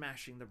and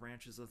smashing the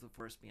branches of the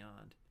forest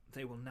beyond.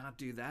 They will not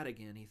do that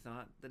again, he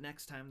thought. The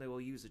next time they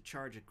will use a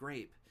charge of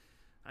grape.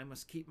 I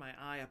must keep my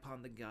eye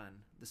upon the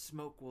gun. The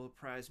smoke will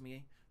apprise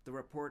me. The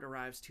report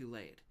arrives too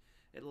late.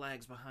 It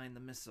lags behind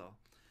the missile.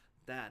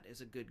 That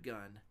is a good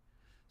gun.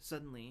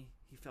 Suddenly,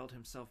 he felt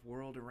himself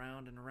whirled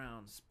around and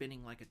around,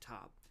 spinning like a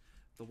top.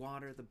 The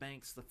water, the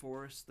banks, the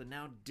forest, the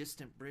now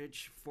distant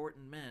bridge, fort,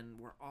 and men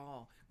were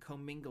all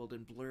commingled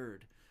and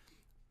blurred.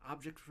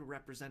 Objects were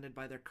represented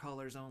by their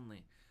colors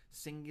only,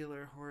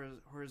 singular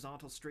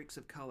horizontal streaks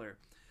of color.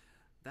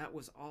 That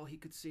was all he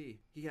could see.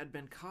 He had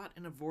been caught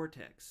in a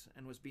vortex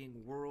and was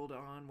being whirled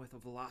on with a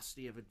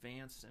velocity of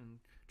advance and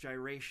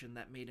gyration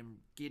that made him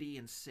giddy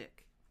and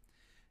sick.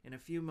 In a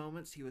few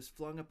moments he was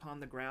flung upon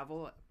the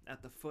gravel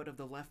at the foot of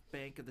the left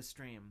bank of the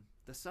stream,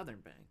 the southern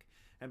bank,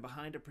 and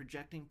behind a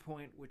projecting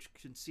point which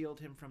concealed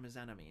him from his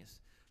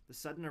enemies. The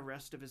sudden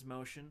arrest of his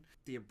motion,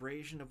 the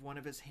abrasion of one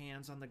of his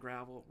hands on the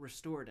gravel,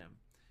 restored him,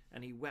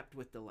 and he wept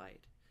with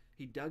delight.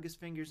 He dug his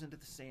fingers into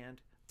the sand,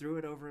 threw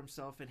it over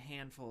himself in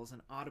handfuls,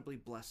 and audibly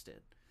blessed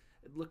it.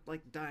 It looked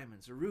like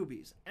diamonds,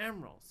 rubies,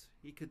 emeralds.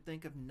 He could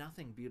think of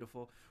nothing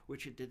beautiful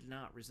which it did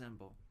not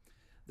resemble.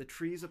 The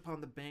trees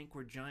upon the bank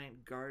were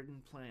giant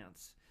garden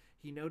plants.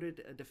 He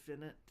noted a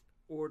definite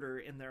order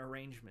in their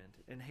arrangement,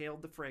 and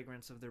hailed the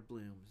fragrance of their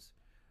blooms.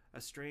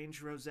 A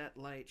strange rosette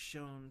light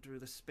shone through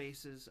the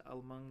spaces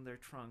among their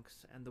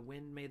trunks, and the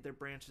wind made their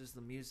branches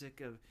the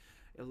music of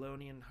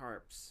Ionian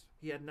harps.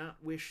 He had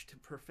not wished to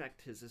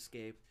perfect his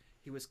escape.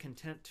 He was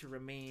content to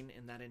remain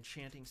in that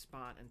enchanting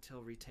spot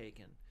until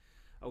retaken.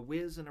 A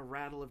whiz and a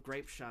rattle of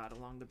grape shot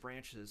along the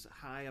branches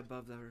high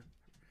above the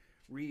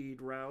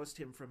reed roused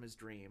him from his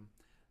dream.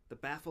 The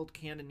baffled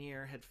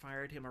cannoneer had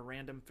fired him a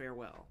random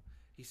farewell.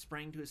 He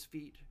sprang to his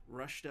feet,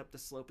 rushed up the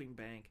sloping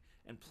bank,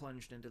 and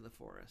plunged into the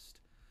forest.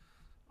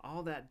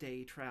 All that day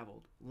he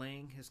traveled,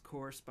 laying his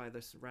course by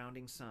the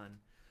surrounding sun.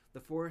 The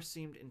forest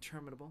seemed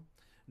interminable.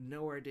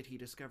 Nowhere did he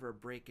discover a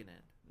break in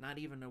it, not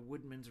even a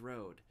woodman's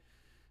road.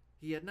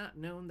 He had not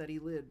known that he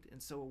lived in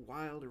so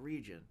wild a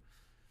region.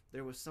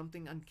 There was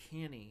something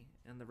uncanny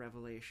in the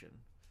revelation.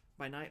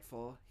 By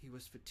nightfall, he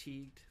was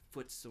fatigued,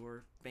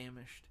 footsore,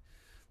 famished.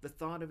 The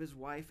thought of his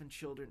wife and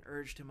children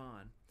urged him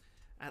on.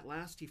 At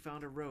last he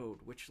found a road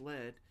which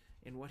led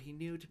in what he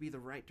knew to be the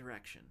right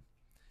direction.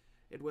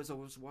 It was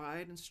as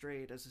wide and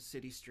straight as a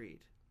city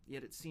street,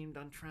 yet it seemed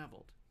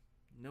untraveled.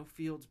 No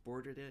fields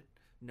bordered it,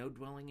 no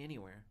dwelling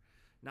anywhere.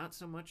 Not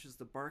so much as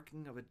the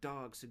barking of a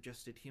dog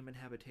suggested human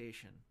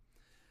habitation.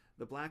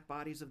 The black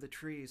bodies of the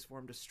trees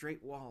formed a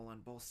straight wall on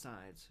both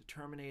sides,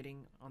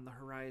 terminating on the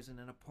horizon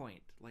in a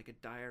point, like a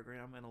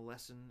diagram and a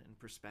lesson in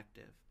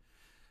perspective.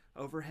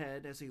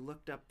 Overhead, as he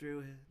looked up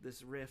through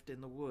this rift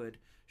in the wood,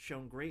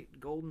 shone great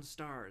golden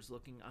stars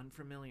looking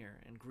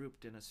unfamiliar and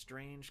grouped in a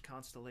strange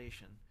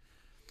constellation.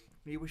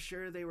 He was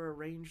sure they were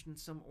arranged in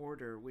some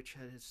order which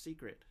had a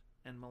secret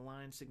and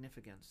malign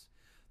significance.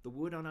 The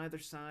wood on either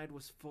side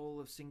was full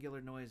of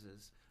singular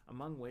noises,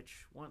 among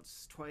which,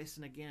 once, twice,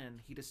 and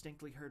again, he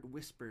distinctly heard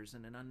whispers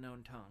in an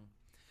unknown tongue.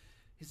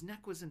 His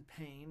neck was in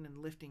pain, and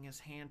lifting his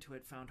hand to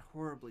it found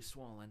horribly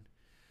swollen.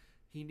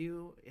 He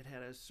knew it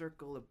had a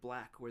circle of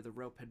black where the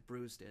rope had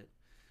bruised it.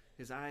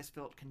 His eyes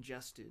felt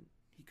congested.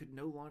 He could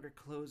no longer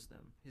close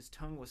them. His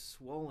tongue was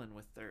swollen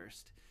with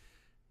thirst.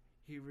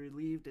 He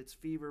relieved its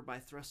fever by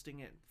thrusting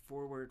it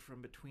forward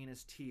from between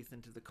his teeth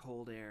into the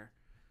cold air.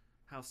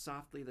 How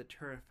softly the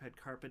turf had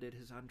carpeted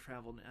his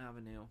untraveled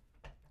avenue.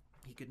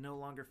 He could no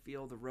longer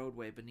feel the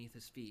roadway beneath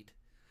his feet.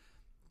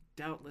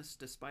 Doubtless,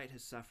 despite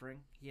his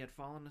suffering, he had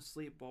fallen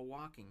asleep while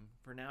walking,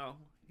 for now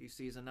he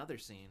sees another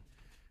scene.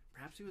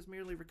 Perhaps he was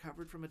merely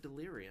recovered from a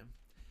delirium.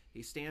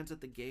 He stands at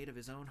the gate of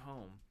his own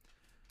home.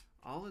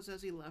 All is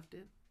as he left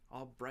it,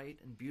 all bright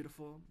and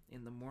beautiful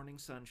in the morning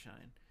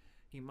sunshine.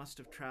 He must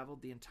have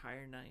traveled the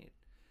entire night.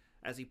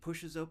 As he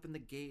pushes open the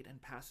gate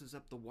and passes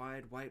up the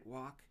wide white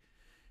walk,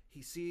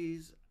 he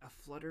sees a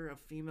flutter of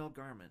female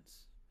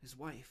garments. His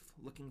wife,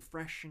 looking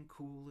fresh and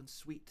cool and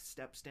sweet,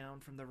 steps down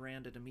from the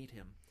veranda to meet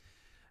him.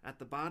 At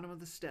the bottom of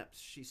the steps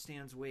she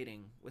stands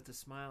waiting, with a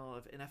smile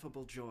of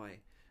ineffable joy,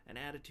 an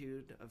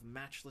attitude of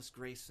matchless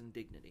grace and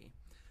dignity.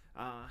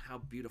 Ah, how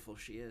beautiful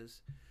she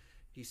is!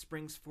 He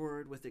springs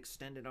forward with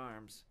extended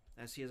arms.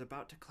 As he is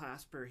about to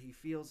clasp her, he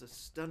feels a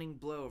stunning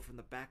blow from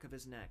the back of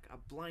his neck. A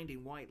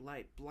blinding white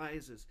light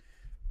blazes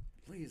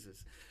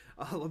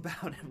all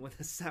about him with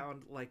a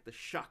sound like the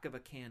shock of a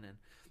cannon.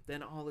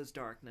 Then all is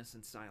darkness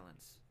and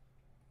silence.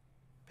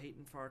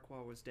 Peyton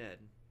Farquhar was dead.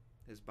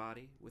 His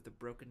body, with a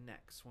broken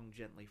neck, swung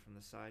gently from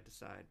the side to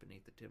side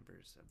beneath the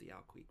timbers of the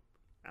Owl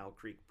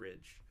Creek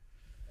Bridge.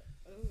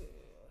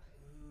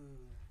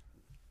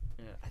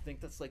 Yeah, I think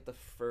that's like the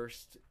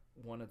first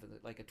one of the,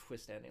 like a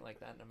twist ending like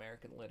that in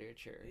American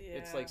literature. Yeah.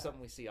 It's like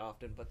something we see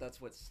often, but that's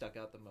what stuck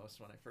out the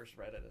most when I first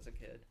read it as a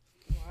kid.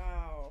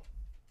 Wow.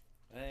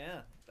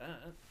 Yeah.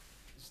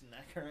 Just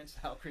neck currents,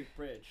 Owl Creek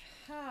Bridge.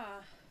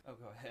 Huh. Oh,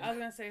 go ahead. I was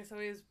gonna say, so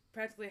he's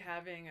practically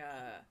having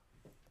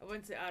I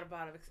wouldn't say out of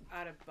body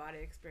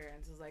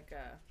experience. It's like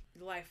a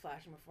life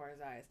flashing before his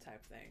eyes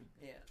type thing.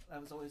 Yeah,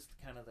 that was always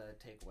kind of the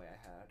takeaway I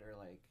had, or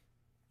like,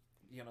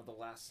 you know, the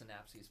last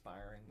synapse he's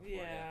firing before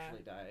he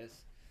actually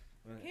dies.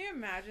 Can you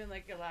imagine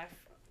like your life,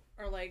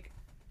 or like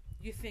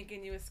you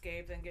thinking you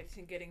escaped and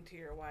getting to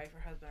your wife or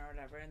husband or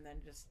whatever, and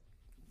then just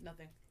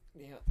nothing.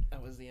 Yeah,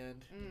 that was the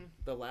end.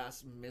 The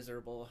last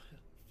miserable,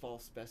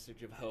 false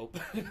vestige of hope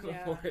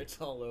before it's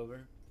all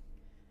over.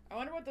 I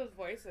wonder what those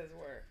voices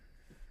were.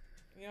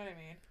 You know what I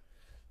mean?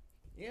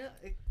 Yeah,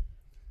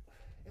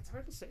 it's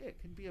hard to say.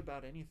 It could be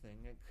about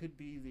anything. It could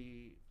be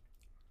the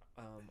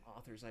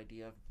author's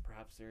idea of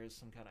perhaps there is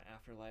some kind of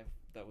afterlife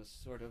that was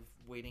sort of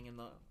waiting in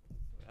the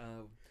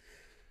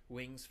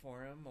wings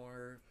for him,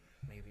 or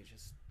maybe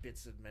just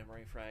bits of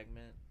memory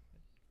fragment,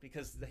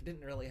 because they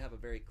didn't really have a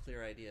very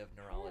clear idea of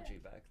neurology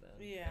back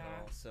then at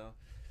all. So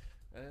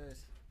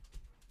it's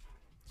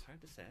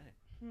hard to say.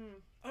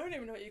 I don't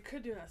even know what you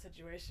could do in that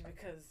situation,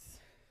 because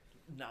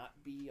not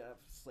be a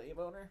slave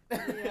owner.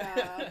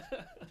 Yeah.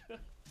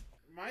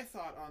 My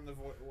thought on the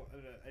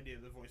idea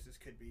of the voices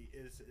could be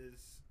is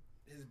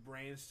his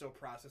brain still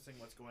processing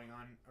what's going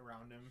on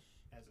around him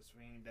as a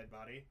swinging dead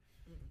body,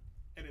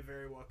 and it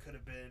very well could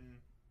have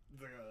been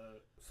the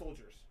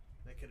soldiers.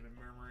 They could have been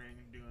murmuring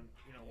and doing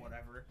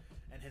whatever,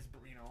 and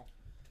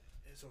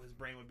so his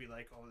brain would be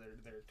like, oh,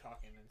 they're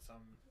talking and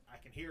I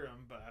can hear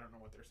them, but I don't know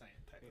what they're saying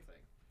type of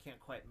thing. Can't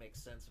quite make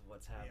sense of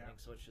what's happening,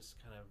 so it's just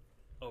kind of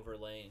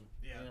overlaying.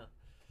 Yeah,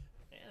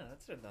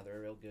 that's another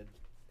real good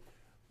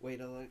way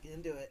to look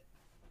into it.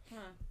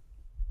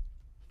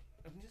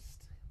 I'm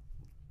just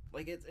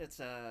like it's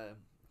like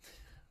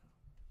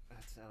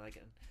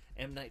an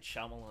M. Night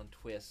Shyamalan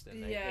twist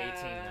in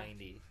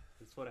 1890.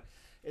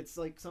 It's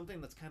like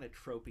something that's kind of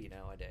tropey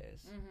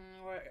nowadays.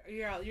 Where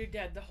you're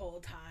dead the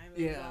whole time.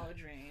 It was all a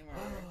dream. Or...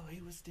 Oh,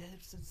 he was dead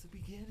since the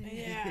beginning.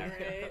 Yeah,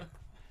 right.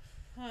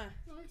 Huh.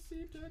 I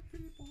see dead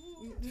people.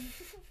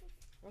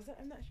 Was that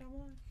M. Night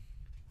Shyamalan?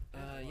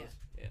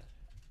 Yeah.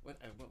 What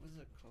was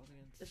it called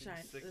again? The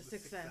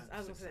Sixth Sense. I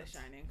was gonna say The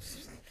Shining.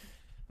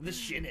 The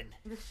Shinin.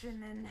 The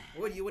Shinin.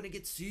 What, you want to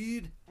get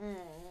sued?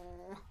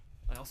 Oh.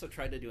 I also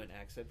tried to do an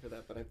accent for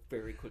that, but I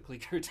very quickly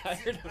grew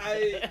tired of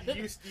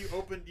it. You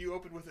opened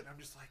with it, and I'm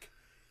just like,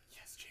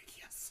 yes, Jake,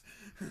 yes.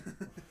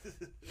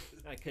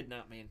 I could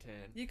not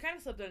maintain. You kind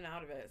of slipped in and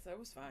out of it, so it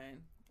was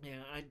fine.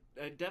 Yeah,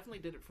 I definitely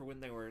did it for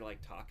when they were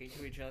like talking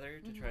to each other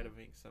to try to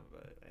make some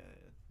of it.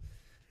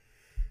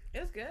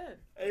 It was good.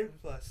 A+.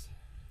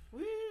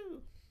 Woo!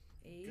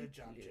 Good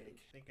job, Jake.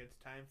 Think it's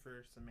time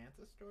for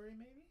Samantha's story,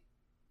 maybe?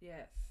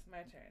 Yes, my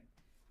turn.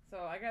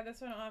 So I got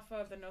this one off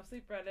of the No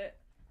Sleep Reddit.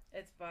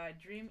 It's by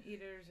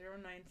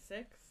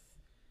DreamEater096,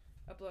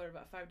 uploaded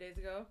about 5 days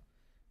ago.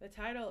 The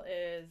title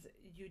is,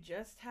 "You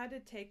just had to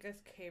take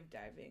us cave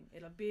diving.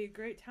 It'll be a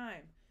great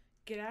time.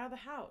 Get out of the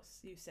house,"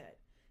 you said.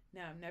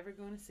 "Now I'm never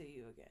going to see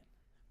you again."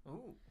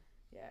 Oh.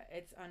 Yeah,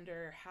 it's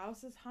under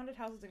houses, haunted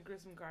houses and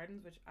gruesome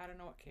gardens, which I don't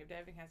know what cave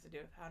diving has to do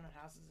with haunted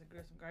houses and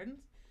gruesome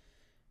gardens.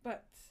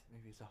 But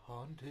Maybe it's a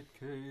haunted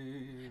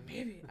cave.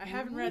 maybe. I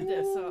haven't read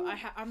this, so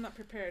I'm not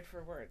prepared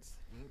for words.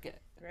 Okay.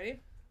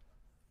 Ready?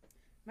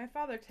 My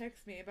father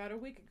texted me about a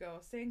week ago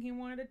saying he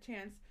wanted a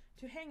chance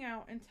to hang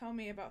out and tell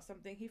me about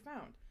something he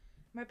found.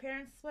 My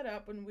parents split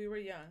up when we were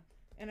young,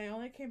 and I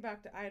only came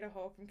back to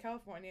Idaho from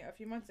California a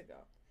few months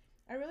ago.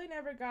 I really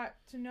never got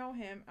to know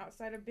him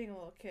outside of being a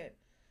little kid.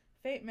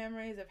 Faint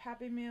memories of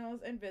happy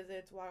meals and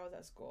visits while I was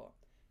at school.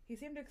 He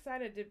seemed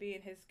excited to be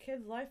in his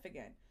kid's life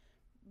again,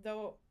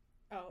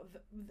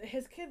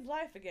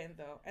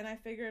 and I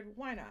figured,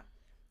 why not?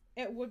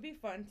 It would be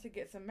fun to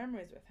get some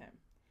memories with him.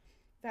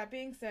 That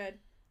being said,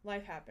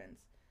 life happens.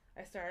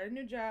 I started a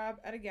new job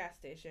at a gas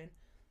station,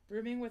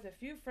 rooming with a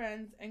few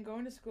friends, and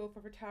going to school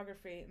for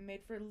photography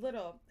made for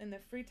little in the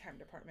free time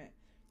department.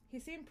 He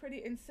seemed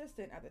pretty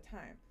insistent at the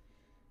time.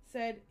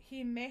 Said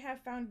he may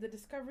have found the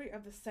discovery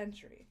of the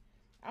century.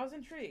 I was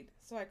intrigued,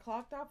 so I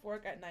clocked off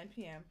work at 9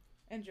 p.m.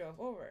 and drove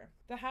over.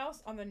 The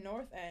house on the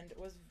north end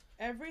was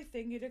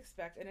everything you'd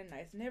expect in a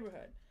nice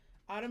neighborhood.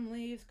 Autumn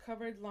leaves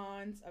covered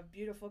lawns of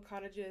beautiful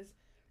cottages.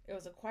 It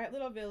was a quiet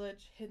little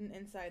village hidden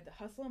inside the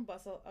hustle and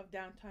bustle of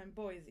downtown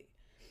Boise.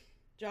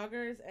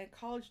 Joggers and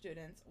college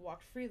students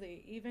walked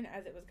freely even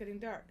as it was getting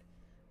dark.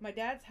 My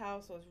dad's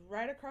house was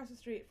right across the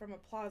street from a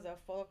plaza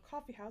full of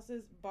coffee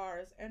houses,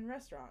 bars, and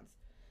restaurants.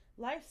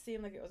 Life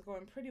seemed like it was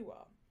going pretty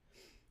well.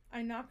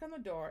 I knocked on the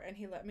door and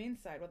he let me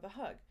inside with a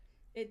hug.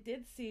 It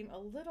did seem a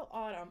little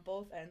odd on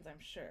both ends,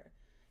 I'm sure.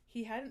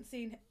 I hadn't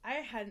seen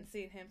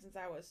him since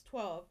I was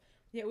 12,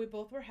 yet we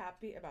both were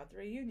happy about the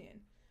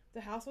reunion.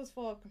 The house was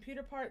full of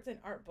computer parts and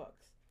art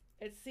books.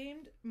 It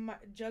seemed my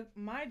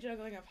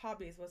juggling of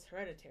hobbies was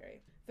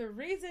hereditary. The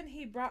reason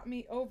he brought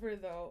me over,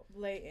 though,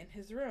 lay in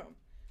his room.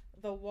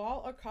 The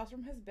wall across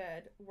from his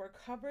bed were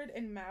covered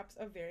in maps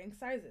of varying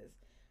sizes.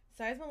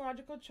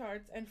 Seismological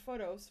charts and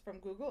photos from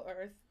Google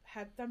Earth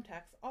had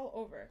thumbtacks all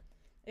over.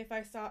 If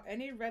I saw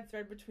any red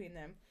thread between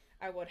them,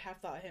 I would have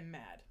thought him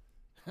mad.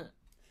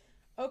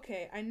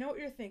 Okay, I know what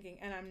you're thinking,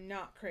 and I'm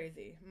not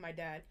crazy. My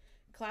dad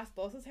clasped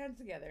both his hands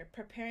together,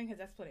 preparing his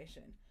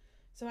explanation.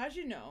 So as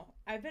you know,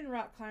 I've been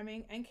rock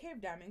climbing and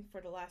cave diving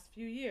for the last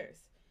few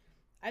years.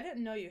 I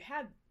didn't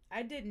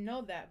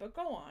know that, but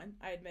go on,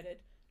 I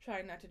admitted,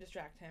 trying not to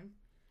distract him.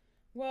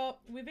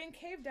 Well, we've been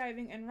cave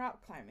diving and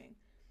rock climbing.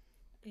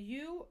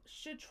 You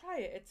should try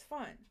it, it's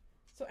fun.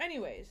 So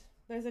anyways,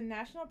 there's a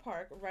national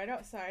park right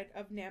outside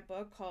of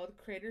Nampa called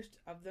Craters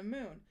of the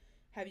Moon.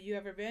 Have you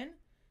ever been?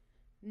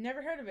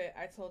 Never heard of it,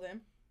 I told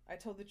him. I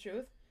told the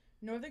truth.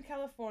 Northern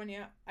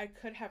California, I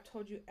could have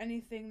told you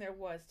anything there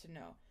was to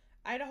know.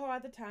 Idaho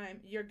at the time,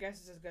 your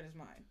guess is as good as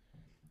mine.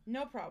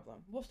 No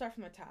problem, we'll start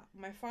from the top.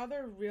 My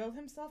father reeled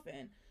himself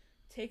in,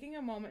 taking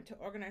a moment to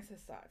organize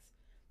his thoughts.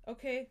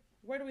 Okay,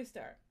 where do we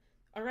start?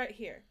 All right,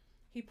 here.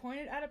 He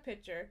pointed at a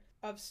picture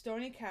of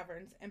stony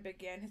caverns and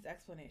began his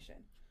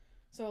explanation.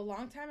 So a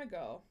long time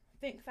ago,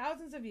 think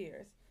thousands of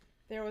years,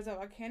 there was a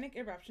volcanic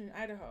eruption in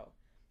Idaho.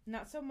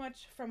 Not so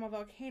much from a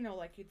volcano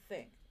like you'd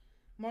think.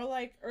 More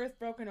like earth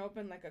broken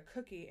open like a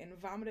cookie and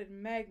vomited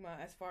magma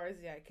as far as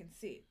the eye can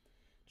see.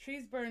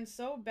 Trees burned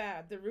so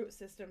bad the root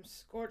system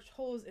scorched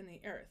holes in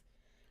the earth.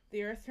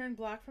 The earth turned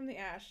black from the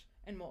ash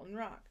and molten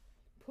rock.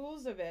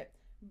 Pools of it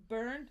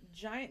burned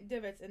giant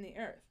divots in the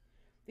earth.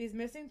 These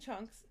missing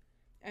chunks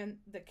and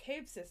the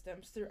cave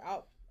systems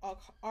throughout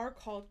are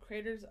called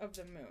craters of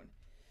the moon.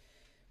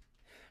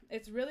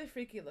 It's really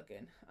freaky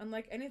looking,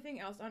 unlike anything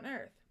else on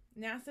Earth.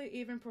 NASA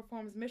even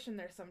performs missions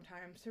there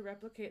sometimes to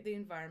replicate the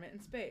environment in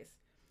space.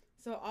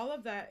 So all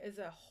of that is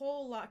a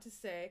whole lot to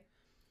say.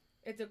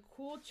 It's a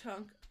cool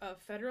chunk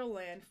of federal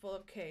land full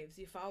of caves,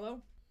 you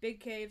follow? Big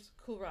caves,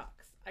 cool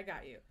rocks. I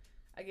got you.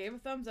 I gave a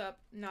thumbs up,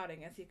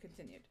 nodding as he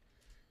continued.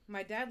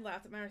 My dad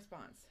laughed at my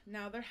response.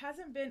 Now, there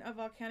hasn't been a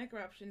volcanic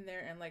eruption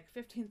there in like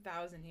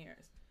 15,000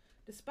 years.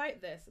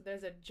 Despite this,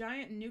 there's a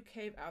giant new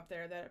cave out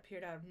there that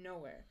appeared out of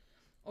nowhere.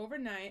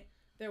 Overnight,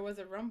 there was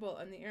a rumble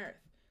in the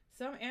earth.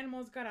 Some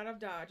animals got out of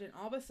Dodge, and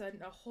all of a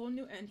sudden, a whole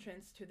new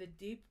entrance to the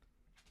deep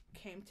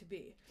came to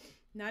be.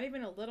 Not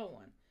even a little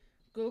one.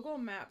 Google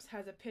Maps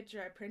has a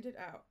picture I printed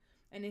out,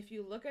 and if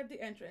you look at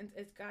the entrance,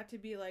 it's got to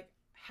be like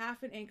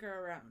half an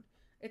acre around.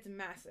 It's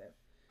massive.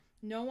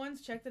 No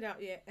one's checked it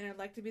out yet, and I'd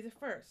like to be the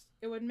first.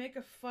 It would make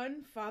a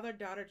fun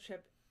father-daughter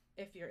trip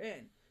if you're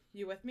in.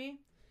 You with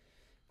me?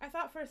 I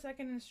thought for a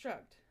second and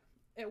shrugged.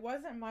 It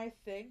wasn't my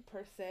thing,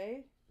 per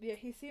se, yet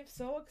he seemed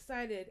so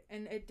excited,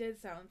 and it did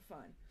sound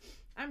fun.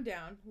 I'm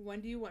down. When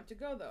do you want to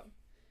go, though?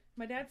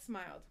 My dad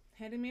smiled,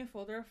 handing me a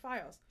folder of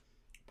files.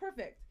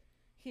 Perfect.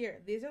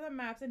 Here, these are the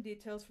maps and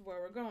details for where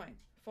we're going.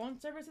 Phone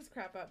service is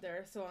crap out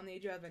there, so I'll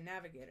need you as a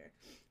navigator.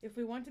 If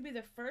we want to be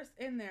the first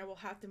in there, we'll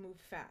have to move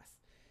fast.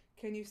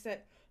 Can you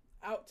set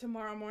out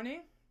tomorrow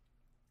morning?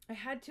 I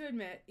had to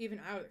admit, even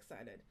I was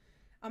excited.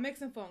 I'll make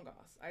some phone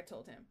calls, I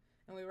told him,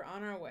 and we were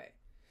on our way.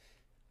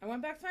 I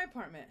went back to my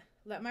apartment,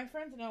 let my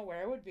friends know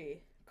where I would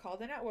be,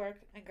 called in at work,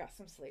 and got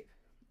some sleep.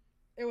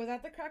 It was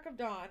at the crack of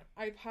dawn.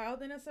 I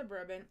piled in a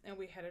Suburban, and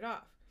we headed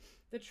off.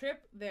 The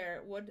trip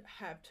there would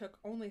have took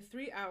only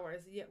 3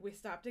 hours, yet we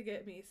stopped to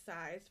get me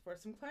sized for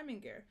some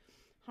climbing gear.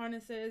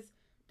 Harnesses,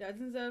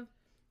 dozens of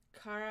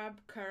carabiners,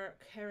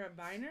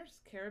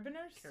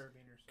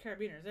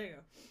 there you go.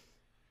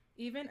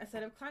 Even a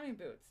set of climbing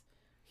boots.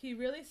 He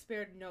really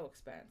spared no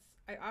expense.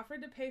 I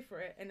offered to pay for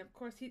it, and of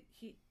course he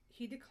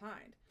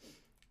declined.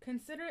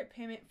 Considerate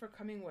payment for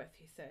coming with,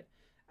 he said.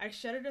 I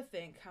shuddered to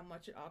think how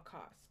much it all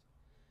cost.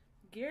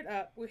 Geared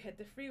up, we hit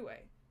the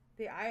freeway.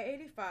 The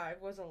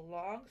I-85 was a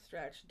long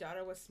stretch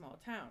dotted with small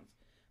towns.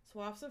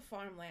 Swaths of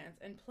farmlands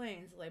and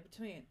plains lay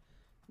between.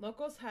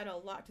 Locals had a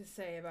lot to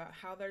say about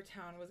how their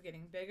town was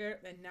getting bigger,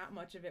 and not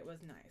much of it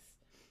was nice.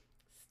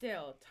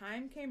 Still,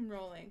 time came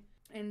rolling,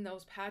 and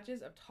those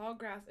patches of tall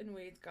grass and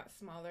weeds got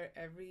smaller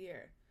every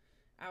year.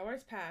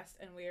 Hours passed,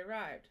 and we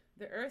arrived.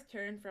 The earth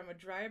turned from a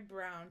dry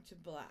brown to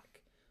black.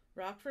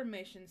 Rock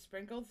formations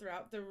sprinkled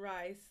throughout like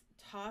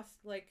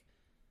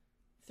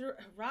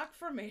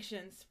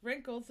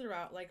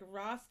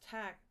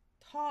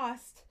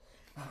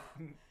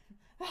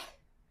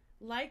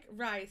like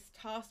rice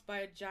tossed by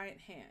a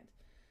giant hand.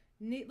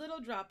 Neat little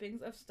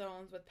droppings of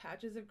stones with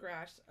patches of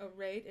grass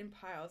arrayed in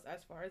piles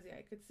as far as the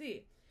eye could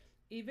see.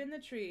 Even the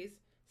trees,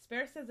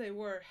 sparse as they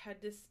were,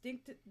 had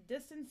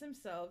distanced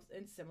themselves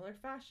in similar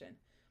fashion.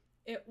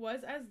 It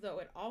was as though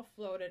it all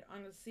floated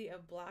on a sea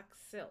of black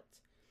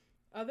silt,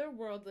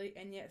 otherworldly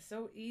and yet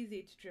so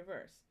easy to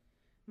traverse.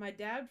 My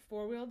dad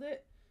four-wheeled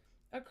it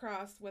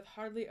across with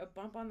hardly a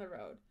bump on the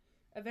road.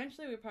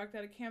 Eventually we parked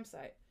at a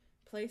campsite,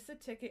 placed the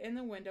ticket in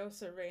the window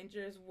so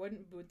rangers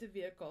wouldn't boot the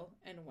vehicle,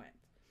 and went.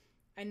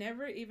 I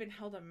never even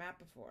held a map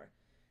before.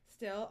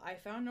 Still, I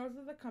found north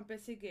of the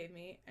compass he gave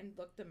me and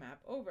looked the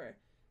map over.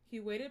 He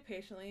waited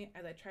patiently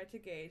as I tried to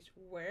gauge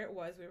where it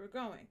was we were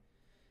going.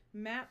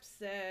 Map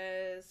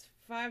says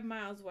 5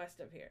 miles west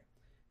of here.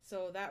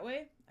 So that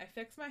way, I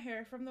fixed my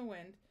hair from the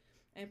wind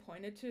and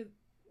pointed to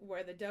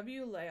where the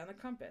W lay on the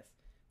compass.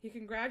 He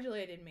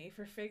congratulated me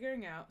for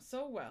figuring out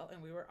so well,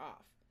 and we were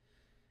off.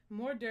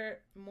 More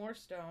dirt, more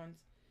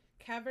stones.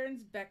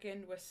 Caverns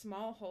beckoned with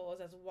small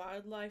holes as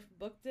wildlife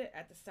booked it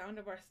at the sound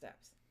of our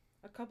steps.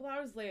 A couple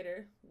hours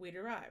later, we'd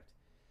arrived.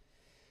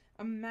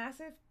 A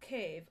massive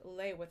cave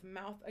lay with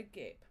mouth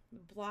agape.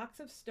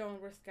 Blocks of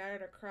stone were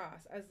scattered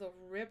across as though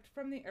ripped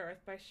from the earth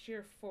by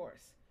sheer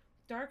force.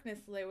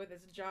 Darkness lay with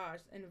its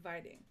jaws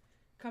inviting.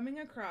 Coming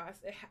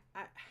across,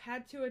 I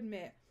had to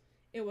admit,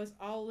 it was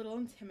all a little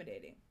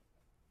intimidating.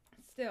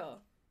 Still,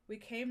 we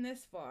came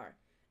this far,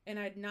 and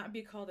I'd not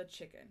be called a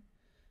chicken.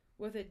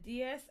 With a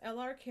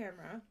DSLR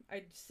camera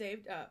I'd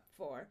saved up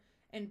for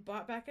and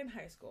bought back in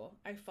high school,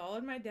 I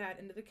followed my dad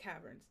into the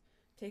caverns,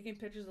 taking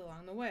pictures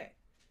along the way.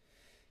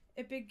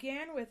 It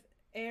began with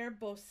air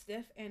both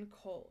stiff and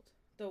cold.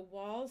 The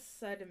wall's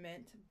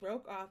sediment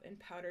broke off in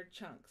powdered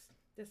chunks.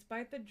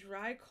 Despite the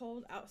dry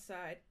cold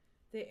outside,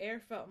 the air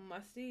felt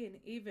musty and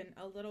even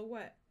a little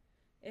wet.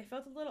 It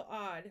felt a little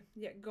odd,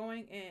 yet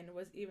going in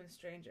was even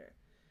stranger.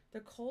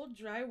 The cold,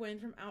 dry wind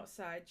from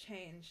outside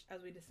changed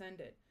as we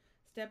descended.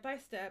 Step by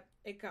step,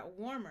 it got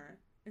warmer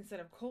instead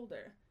of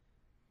colder.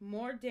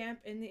 More damp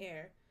in the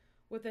air,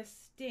 with a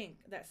stink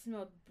that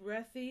smelled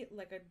breathy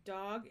like a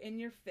dog in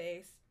your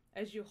face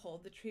as you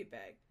hold the treat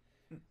bag.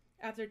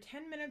 After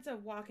 10 minutes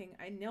of walking,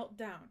 I knelt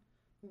down,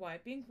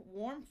 wiping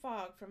warm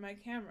fog from my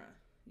camera.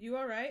 You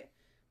all right?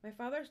 My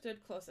father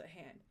stood close at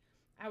hand.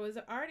 I was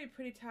already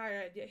pretty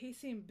tired, yet he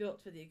seemed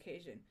built for the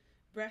occasion,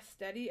 breath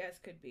steady as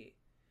could be.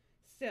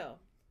 Still,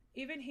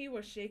 even he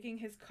was shaking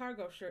his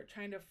cargo shirt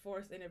trying to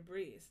force in a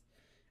breeze.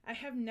 I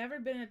have never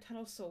been in a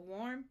tunnel so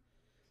warm.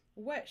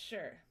 Wet,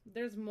 sure.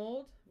 There's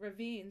mold,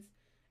 ravines,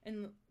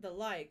 and the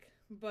like,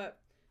 but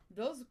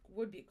those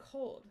would be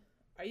cold.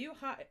 Are you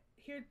hot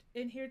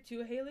in here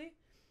too, Haley?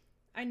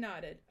 I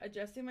nodded,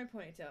 adjusting my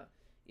ponytail.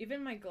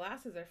 Even my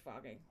glasses are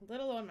fogging, let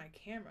alone my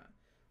camera.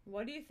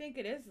 What do you think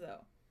it is,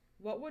 though?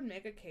 What would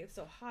make a cave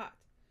so hot?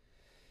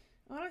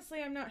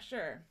 Honestly, I'm not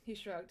sure, he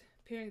shrugged,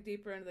 peering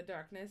deeper into the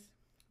darkness.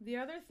 The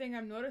other thing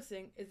I'm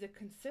noticing is the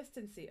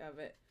consistency of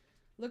it.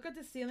 Look at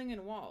the ceiling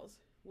and walls.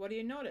 What do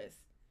you notice?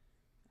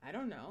 I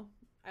don't know.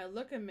 I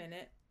look a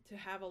minute to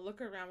have a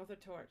look around with a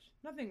torch.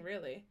 Nothing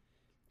really.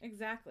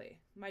 Exactly.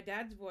 My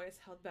dad's voice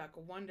held back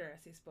wonder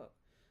as he spoke.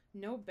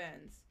 No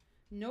bends.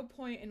 No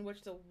point in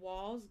which the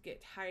walls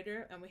get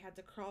tighter and we had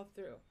to crawl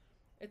through.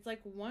 It's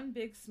like one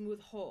big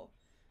smooth hole.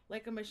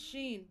 Like a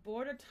machine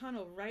bored a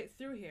tunnel right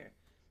through here.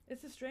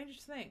 It's the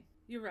strangest thing.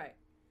 You're right.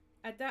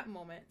 At that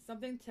moment,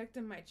 something ticked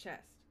in my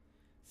chest.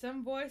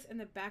 Some voice in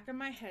the back of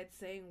my head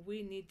saying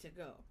we need to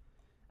go.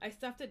 I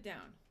stuffed it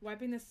down,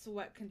 wiping the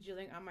sweat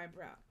congealing on my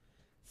brow.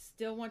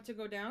 Still want to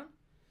go down?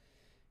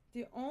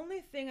 The only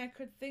thing I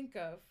could think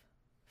of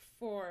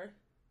for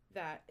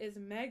that is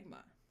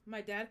magma.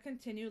 My dad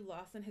continued,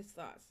 lost in his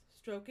thoughts.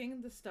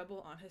 stroking the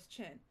stubble on his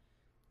chin.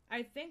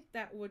 I think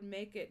that would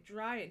make it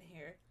dry in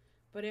here,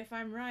 but if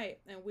I'm right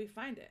and we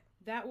find it,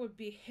 that would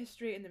be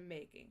history in the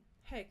making.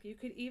 Heck, you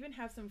could even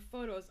have some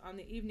photos on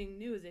the evening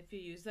news if you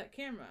use that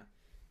camera.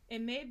 It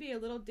may be a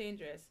little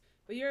dangerous,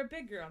 but you're a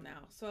big girl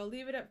now, so I'll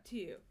leave it up to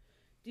you.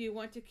 Do you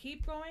want to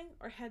keep going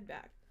or head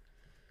back?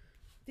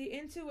 The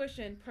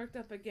intuition perked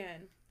up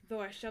again,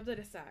 though I shoved it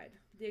aside.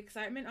 The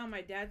excitement on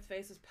my dad's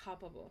face was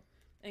palpable,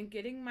 and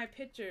getting my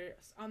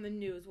pictures on the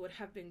news would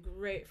have been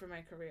great for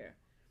my career.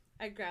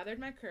 I gathered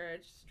my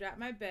courage, strapped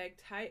my bag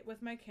tight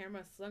with my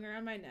camera slung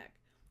around my neck.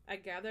 I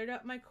gathered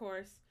up my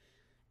course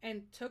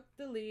and took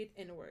the lead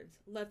inwards.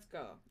 Let's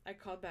go, I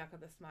called back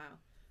with a smile.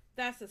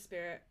 That's the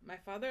spirit. My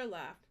father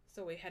laughed,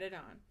 so we headed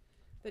on.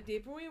 The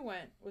deeper we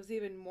went was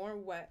even more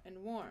wet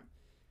and warm.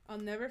 I'll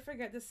never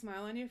forget the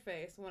smile on your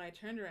face when I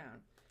turned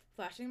around,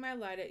 flashing my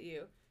light at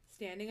you,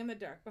 standing in the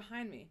dark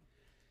behind me.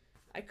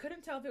 I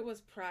couldn't tell if it was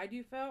pride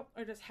you felt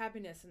or just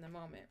happiness in the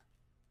moment.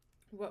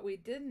 What we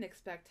didn't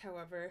expect,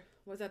 however,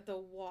 was that the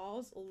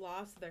walls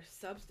lost their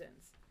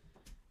substance.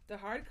 The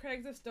hard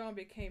crags of stone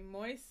became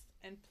moist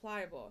and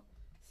pliable.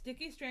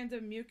 Sticky strands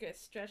of mucus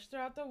stretched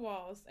throughout the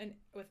walls, and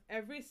with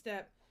every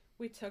step,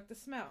 we took the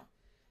smell.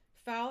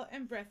 Foul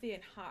and breathy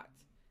and hot.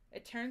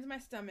 It turns my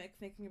stomach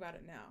thinking about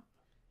it now.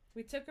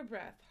 We took a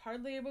breath,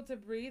 hardly able to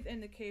breathe in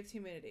the cave's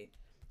humidity.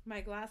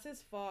 My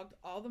glasses fogged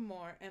all the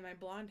more, and my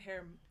blonde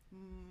hair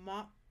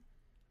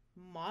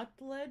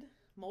molted?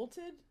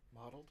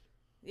 Mottled?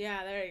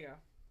 Yeah, there you go.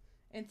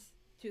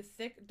 Into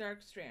thick,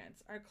 dark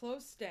strands. Our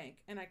clothes stank,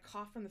 and I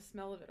coughed from the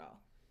smell of it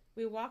all.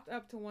 We walked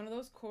up to one of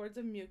those cords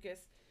of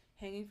mucus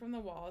hanging from the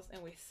walls,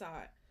 and we saw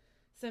it.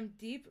 Some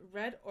deep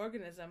red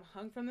organism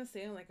hung from the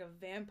ceiling like a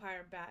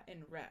vampire bat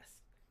in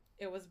rest.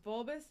 It was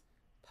bulbous,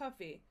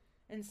 puffy,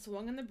 and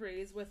swung in the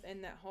breeze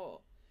within that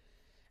hole.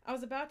 I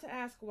was about to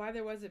ask why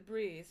there was a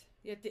breeze,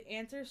 yet the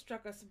answer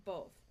struck us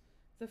both.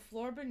 The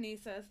floor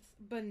beneath us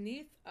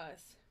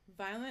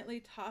violently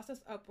tossed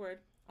us upward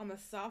on the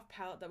soft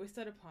pallet that we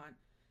stood upon.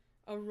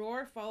 A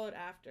roar followed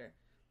after,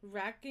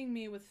 racking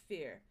me with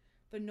fear.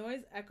 The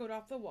noise echoed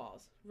off the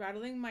walls,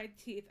 rattling my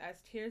teeth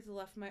as tears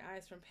left my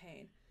eyes from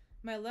pain.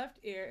 My left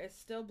ear is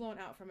still blown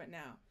out from it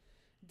now,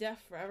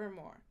 deaf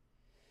forevermore.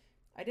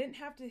 I didn't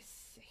have to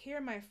hear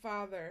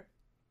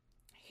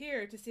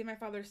to see my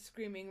father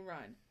screaming,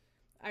 "Run."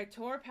 I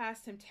tore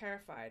past him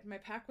terrified. My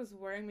pack was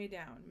wearing me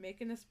down,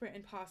 making the sprint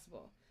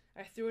impossible.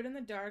 I threw it in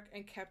the dark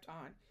and kept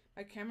on,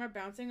 my camera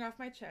bouncing off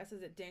my chest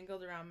as it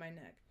dangled around my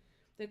neck.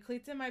 The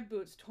cleats in my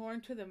boots tore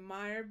into the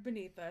mire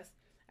beneath us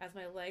as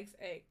my legs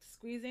ached,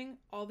 squeezing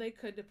all they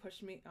could to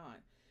push me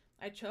on.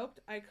 I choked,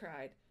 I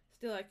cried.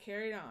 Still I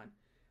carried on.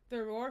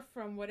 The roar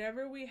from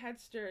whatever we had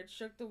stirred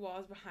shook the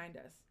walls behind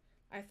us.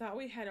 I thought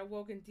we had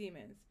awoken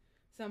demons,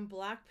 some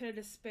black pit of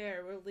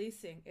despair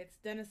releasing its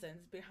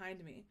denizens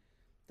behind me.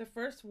 The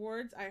first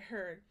words I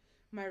heard,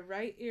 my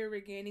right ear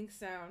regaining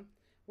sound,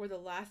 were the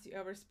last you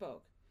ever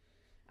spoke.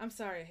 "I'm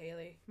sorry,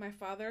 Haley." My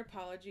father's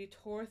apology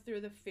tore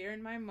through the fear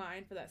in my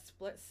mind for that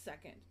split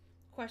second,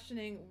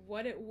 questioning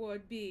what it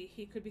would be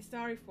he could be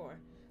sorry for.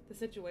 The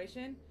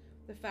situation?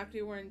 The fact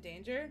we were in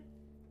danger?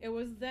 It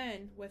was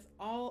then, with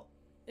all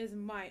his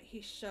might,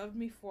 he shoved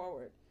me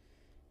forward.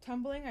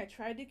 Tumbling, I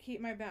tried to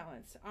keep my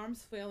balance,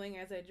 arms flailing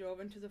as I drove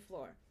into the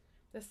floor.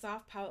 The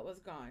soft pallet was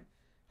gone.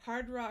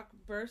 Hard rock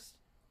burst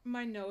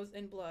my nose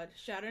in blood,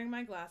 shattering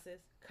my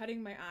glasses,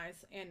 cutting my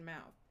eyes and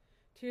mouth.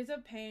 Tears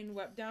of pain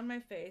wept down my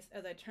face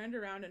as I turned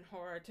around in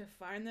horror to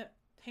find the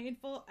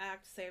painful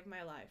act saved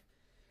my life.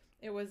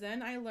 It was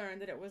then I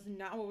learned that it was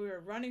not what we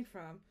were running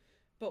from,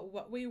 but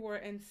what we were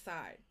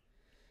inside.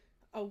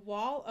 A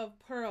wall of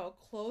pearl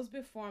closed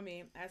before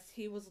me as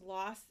he was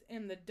lost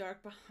in the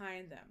dark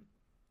behind them.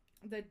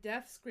 The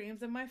death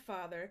screams of my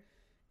father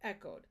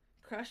echoed,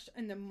 crushed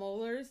into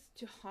molars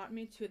to haunt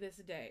me to this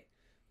day.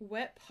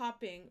 Wet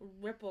popping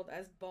rippled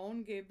as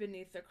bone gave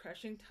beneath the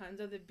crushing tons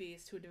of the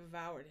beast who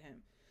devoured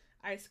him.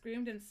 I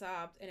screamed and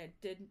sobbed, and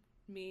it didn't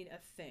mean a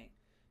thing.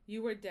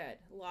 You were dead,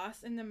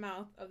 lost in the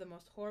mouth of the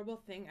most horrible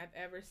thing I've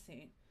ever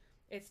seen.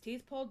 Its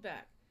teeth pulled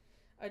back.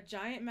 A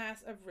giant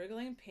mass of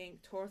wriggling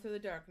pink tore through the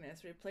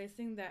darkness,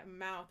 replacing that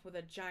mouth with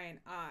a giant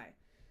eye.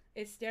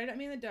 It stared at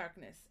me in the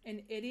darkness,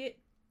 an idiot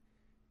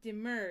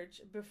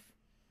demurge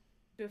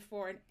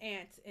before an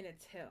ant in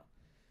its hill.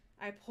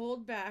 I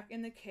pulled back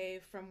in the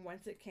cave from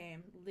whence it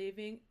came,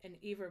 leaving an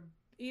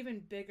even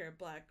bigger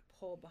black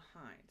hole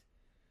behind.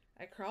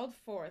 I crawled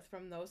forth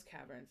from those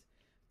caverns.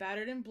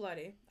 Battered and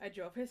bloody, I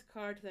drove his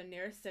car to the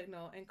nearest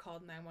signal and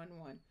called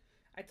 911.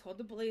 I told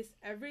the police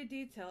every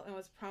detail and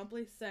was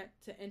promptly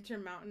sent to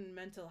Intermountain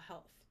Mental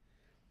Health.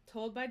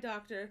 Told by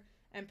doctor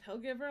and pill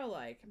giver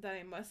alike that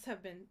I must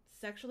have been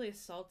sexually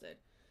assaulted.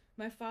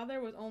 My father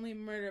was only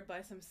murdered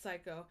by some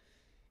psycho,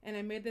 and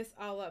I made this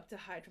all up to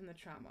hide from the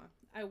trauma.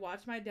 I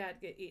watched my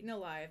dad get eaten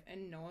alive,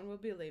 and no one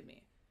would believe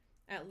me.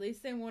 At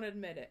least they won't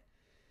admit it.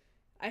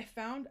 I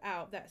found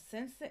out that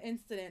since the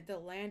incident, the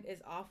land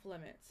is off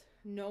limits.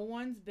 No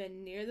one's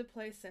been near the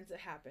place since it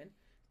happened,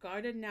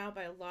 guarded now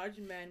by large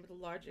men with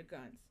larger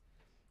guns.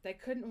 They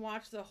couldn't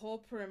watch the whole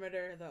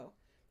perimeter, though.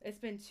 It's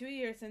been 2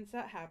 years since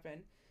that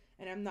happened,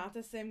 and I'm not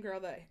the same girl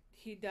that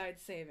he died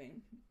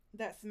saving.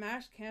 That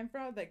smashed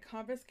campground they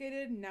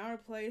confiscated, now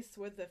replaced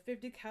with a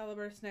 50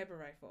 caliber sniper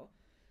rifle.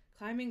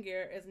 Climbing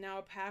gear is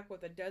now packed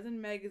with a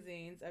dozen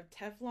magazines of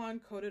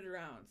Teflon-coated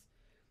rounds.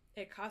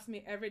 It cost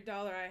me every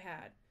dollar I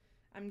had.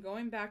 I'm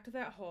going back to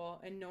that hole,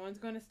 and no one's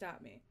going to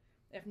stop me.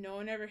 If no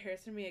one ever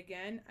hears from me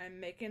again, I'm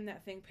making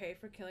that thing pay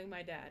for killing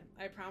my dad.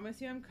 I promise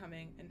you I'm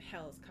coming, and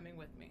hell's coming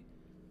with me.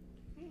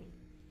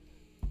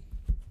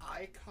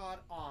 I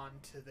caught on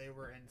to they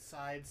were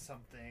inside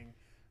something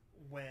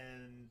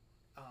when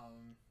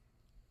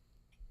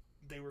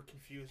they were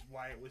confused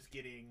why it was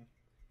getting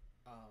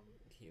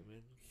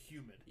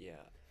human. Yeah.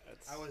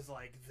 I was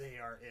like, they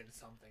are in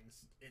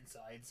something's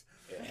insides.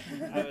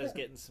 Yeah. I was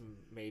getting some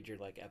major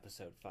like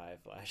episode 5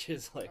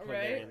 flashes, like when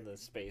they're in the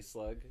space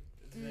slug.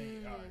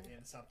 They are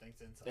in something's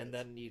insides. And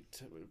then you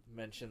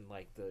mentioned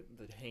like the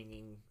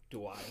hanging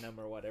duodenum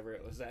or whatever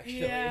it was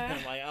actually. Yeah.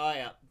 I'm like, oh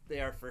yeah,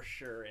 they are for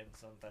sure in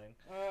something.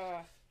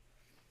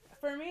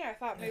 For me, I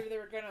thought maybe they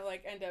were gonna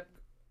like end up,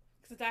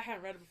 since I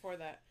hadn't read it before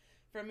that.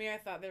 For me, I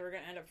thought they were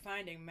gonna end up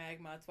finding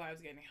magma. That's why I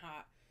was getting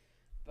hot.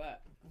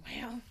 But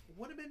well,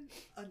 would have been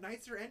a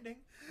nicer ending.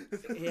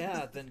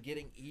 Yeah, than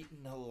getting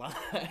eaten alive.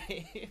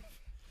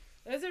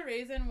 There's a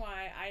reason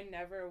why I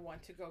never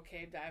want to go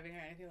cave diving or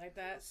anything like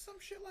that. Some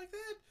shit like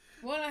that.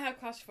 One, I have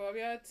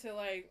claustrophobia. To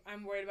like,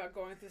 I'm worried about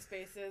going through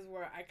spaces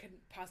where I could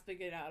possibly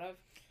get out of.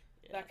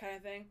 Yeah. That kind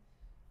of thing.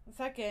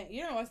 Second,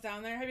 you know what's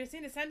down there. Have you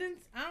seen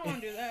Descendants? I don't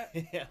want to do that.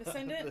 Yeah,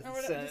 Descendant or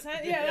whatever.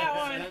 Yeah, that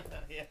one.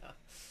 Yeah.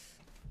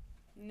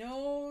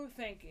 No,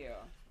 thank you.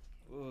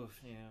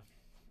 Oof, yeah.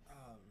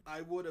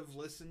 I would have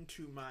listened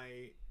to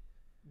my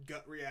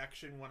gut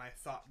reaction when I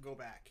thought go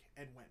back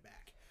and went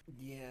back.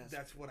 Yes.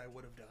 That's what I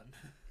would have done.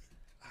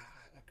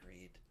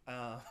 Agreed.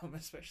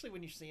 Especially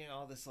when you're seeing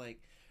all this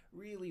like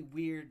really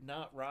weird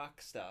not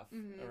rock stuff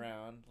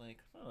around. Like,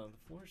 oh, the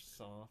floor's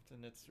soft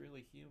and it's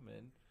really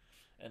humid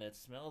and it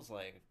smells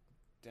like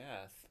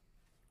death.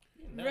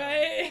 No.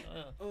 Right.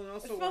 And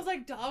also, it smells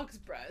like dog's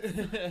breath.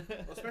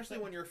 Especially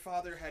when your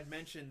father had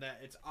mentioned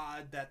that it's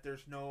odd that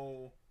there's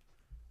no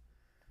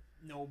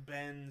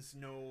bends,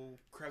 no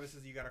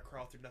crevices you gotta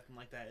crawl through, nothing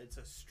like that. It's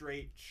a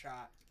straight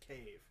shot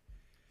cave.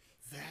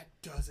 That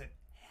doesn't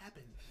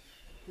happen.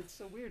 It's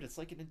so weird. It's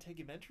like an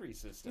integumentary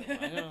system.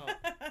 I know.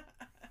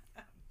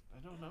 I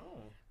don't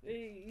know.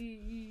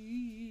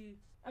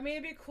 I mean,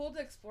 it'd be cool to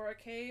explore a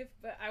cave,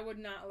 but I would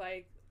not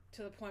like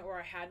to the point where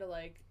I had to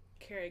like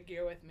carry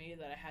gear with me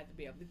that I had to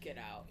be able to get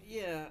out.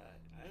 Yeah,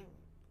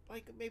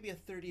 like maybe a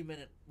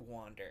 30-minute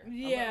wander.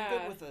 Yeah. I'm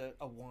good with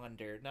a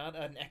wander, not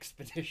an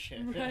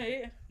expedition.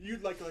 Right.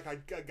 You'd like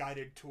a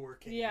guided tour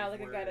cave. Yeah, like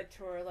a guided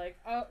tour, like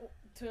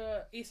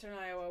to eastern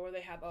Iowa where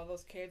they have all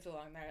those caves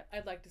along there.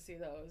 I'd like to see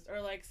those,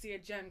 or like see a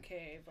gem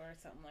cave or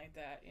something like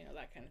that. You know,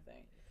 that kind of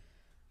thing.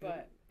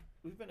 But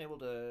we've been able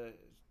to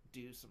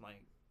do some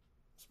like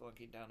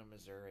spelunking down in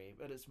Missouri,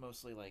 but it's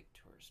mostly like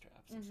tourist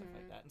traps and stuff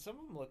like that. And some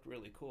of them looked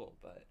really cool,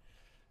 but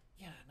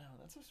yeah, no,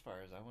 that's as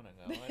far as I want to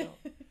go. I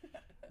don't.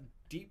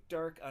 Deep,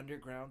 dark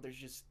underground, there's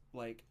just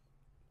like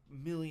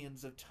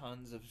millions of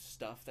tons of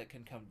stuff that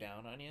can come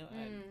down on you.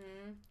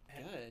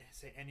 Good.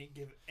 Say any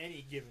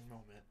given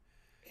moment.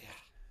 Yeah.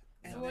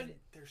 And so then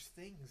there's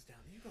things down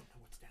there. You don't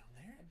know what's down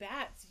there.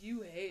 Bats.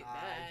 You hate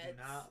bats. I do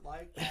not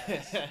like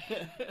bats.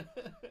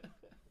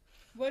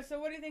 So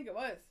what do you think it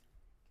was?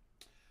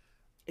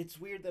 It's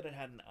weird that it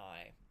had an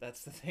eye.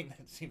 That's the thing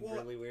that seemed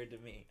really weird to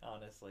me,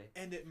 honestly.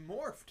 And it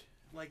morphed.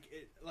 Like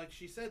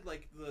she said,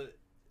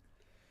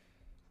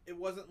 it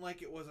wasn't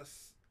like it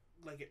was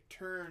like it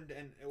turned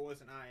and it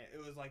was an eye. It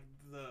was like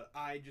the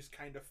eye just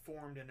kind of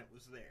formed and it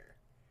was there.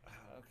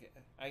 Okay,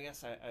 I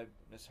guess I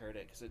misheard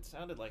it because it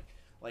sounded like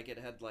it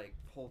had like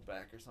pulled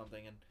back or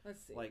something and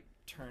like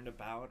turned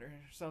about or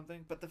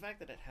something. But the fact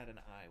that it had an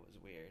eye was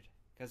weird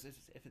because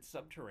if it's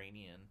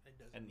subterranean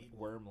and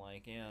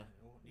worm-like, it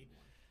won't need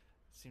one.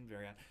 Seemed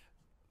very odd.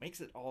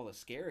 Makes it all the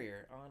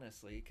scarier,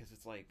 honestly, because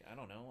it's like, I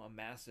don't know, a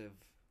massive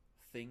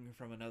thing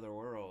from another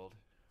world.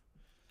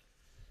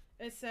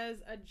 It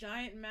says a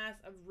giant mass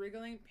of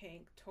wriggling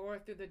pink tore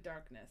through the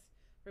darkness,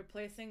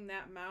 replacing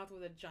that mouth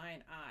with a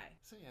giant eye.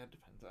 So yeah, it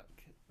depends on.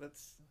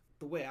 That's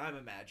the way I'm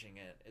imagining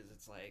it. Is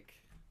it's like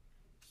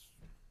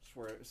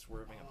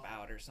swerving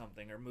about or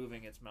something, or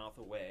moving its mouth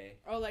away.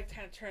 Oh, like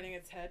kind of turning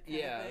its head. Kind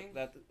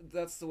of thing?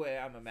 That's the way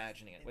I'm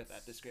imagining it with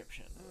that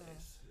description.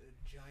 It's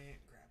a giant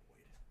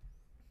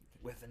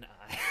graboid with an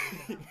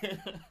eye.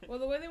 Well,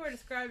 the way they were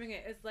describing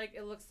it, it's like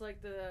it looks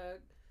like the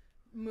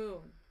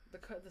moon, the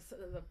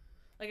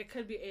like it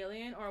could be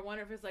alien, or I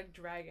wonder if it's like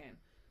dragon,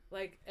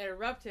 like it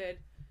erupted,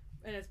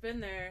 and it's been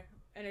there,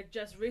 and it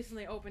just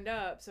recently opened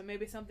up. So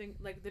maybe something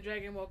like the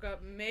dragon woke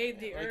up, made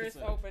the earth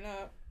open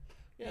up.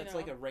 Yeah, it's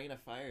like a rain of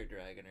fire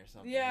dragon or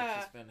something. Yeah,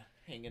 it's just been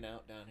hanging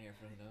out down here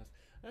for who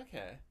knows.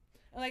 Okay.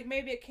 And like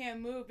maybe it can't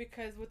move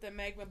because with the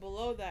magma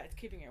below that, it's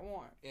keeping it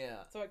warm.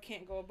 Yeah. So it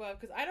can't go above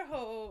because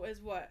Idaho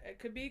is what? It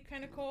could be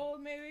kind of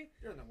cold, maybe.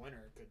 During the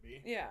winter, it could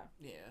be. Yeah.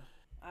 Yeah.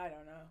 I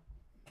don't know.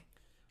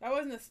 That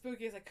wasn't as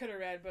spooky as I could have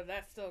read, but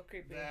that's still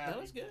creepy. That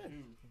was good.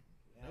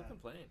 Yeah. No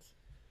complaints.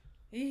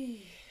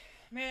 Eeh.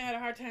 Man, I had a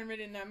hard time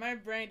reading that. My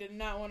brain did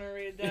not want to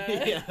read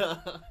that. Yeah,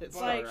 it's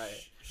But like-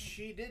 alright.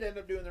 she did end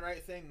up doing the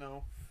right thing,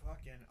 though.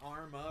 Fucking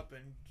arm up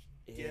and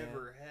give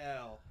her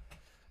hell.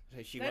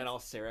 She That's- went all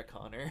Sarah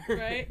Connor.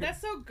 Right?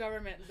 That's so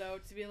government, though,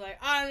 to be like,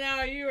 oh,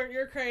 no,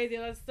 you're crazy.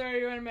 Let's throw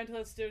you in a mental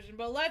institution.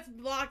 But let's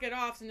block it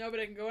off so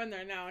nobody can go in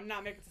there now and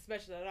not make it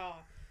suspicious at all.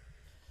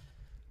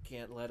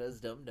 Can't let us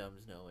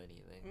dum-dums know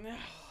anything. No.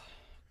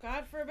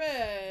 God The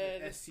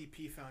forbid.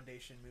 SCP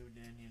Foundation moved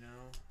in, you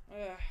know.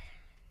 Ugh.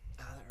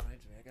 Ah, that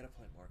reminds me. I gotta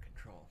play more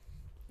Control.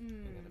 I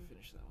gotta Mm.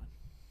 finish that one.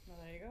 Well,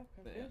 there you go.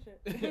 Come Yeah.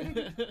 finish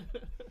it.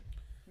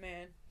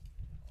 Man.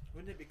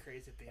 Wouldn't it be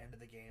crazy if the end of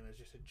the game is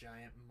just a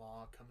giant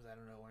maw comes out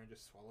of nowhere and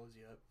just swallows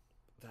you up?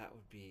 That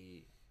would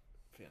be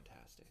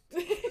fantastic.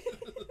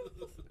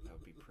 It's That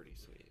would be pretty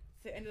sweet.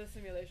 the end of the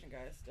simulation,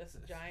 guys. Just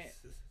giant.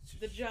 It's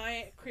The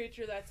giant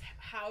creature that's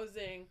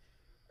housing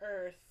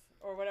Earth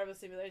or whatever the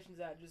simulation's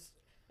at,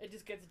 it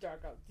just gets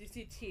dark up. You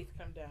see teeth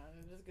come down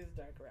and it just gets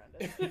dark around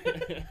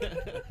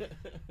it.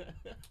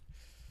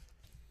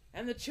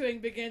 And the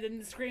chewing begins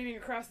and the screaming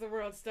across the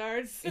world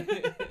starts. It'd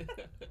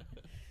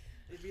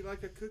be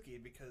like a cookie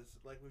because,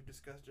 like we've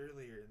discussed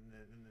earlier in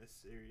this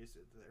series,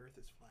 the Earth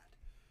is flat.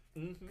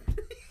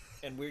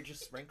 And we're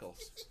just sprinkles.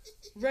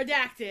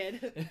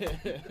 Redacted.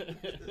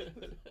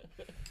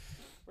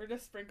 We're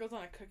just sprinkles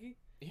on a cookie?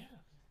 Yeah.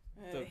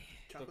 Ay.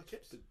 Chocolate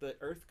chips? The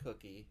Earth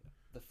cookie,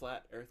 the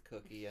flat Earth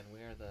cookie, and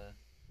we're the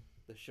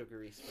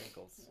sugary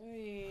sprinkles.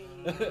 Ay.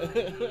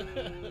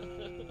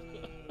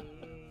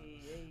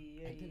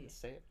 I didn't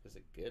say it was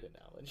a good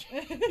analogy.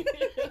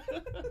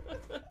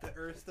 The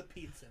Earth's the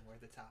pizza and we're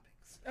the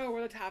toppings. Oh,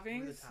 we're the toppings?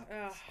 We're the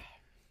toppings. Ugh.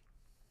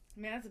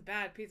 Man, that's a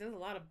bad pizza. There's a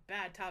lot of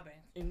bad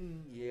toppings.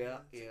 Yeah.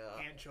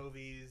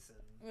 Anchovies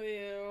and,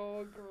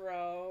 Ew,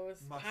 gross.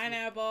 Mushroom-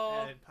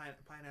 Pineapple. and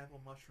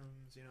pineapple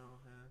mushrooms, you know.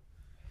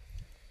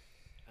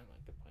 I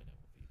like the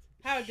pineapple pizza.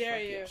 How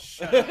dare you?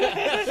 Shut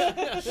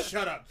up.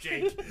 Shut up,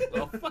 Jake.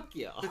 Well, fuck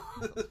y'all.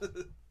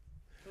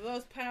 For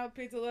those pineapple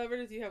pizza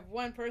lovers, you have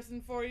one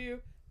person for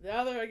you, the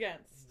other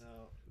against. No.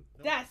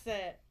 Nope. That's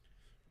it.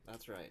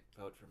 That's right.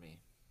 Vote for me.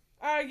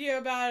 Argue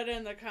about it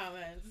in the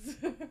comments.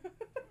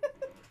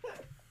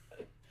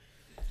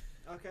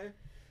 Okay.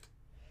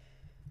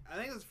 I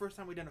think it's the first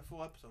time we've done a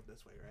full episode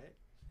this way, right?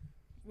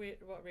 Wait,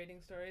 what rating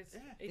stories?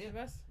 Yeah. Each of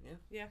us?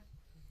 Yeah.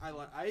 I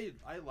like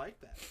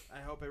that.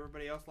 I hope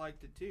everybody else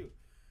liked it too.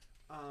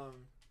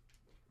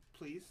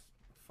 Please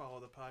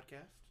follow the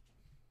podcast,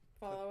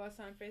 Follow us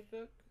on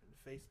Facebook.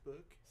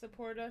 Facebook.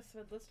 Support us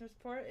with listener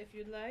support if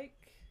you'd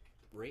like.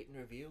 Rate and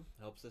review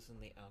helps us in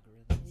the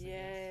algorithms. I guess.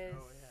 Yes.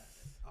 Oh yeah,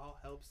 it all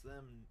helps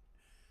them.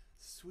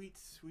 Sweet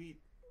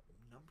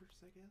numbers,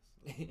 I guess.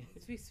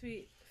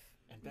 Sweet.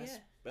 And Yeah.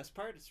 best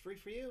part, it's free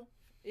for you.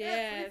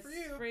 Yeah, Yes,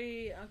 free for you.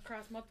 free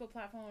across multiple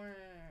platforms.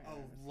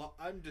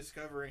 I'm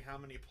discovering how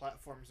many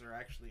platforms there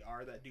actually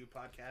are that do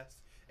podcasts.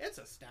 It's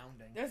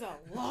astounding. There's a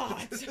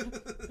lot.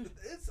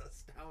 It's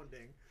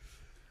astounding.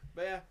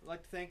 But yeah, I'd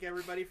like to thank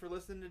everybody for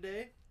listening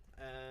today.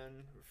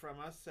 And from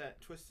us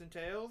at Twists and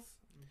Tales,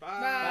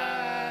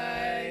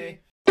 bye.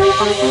 Bye.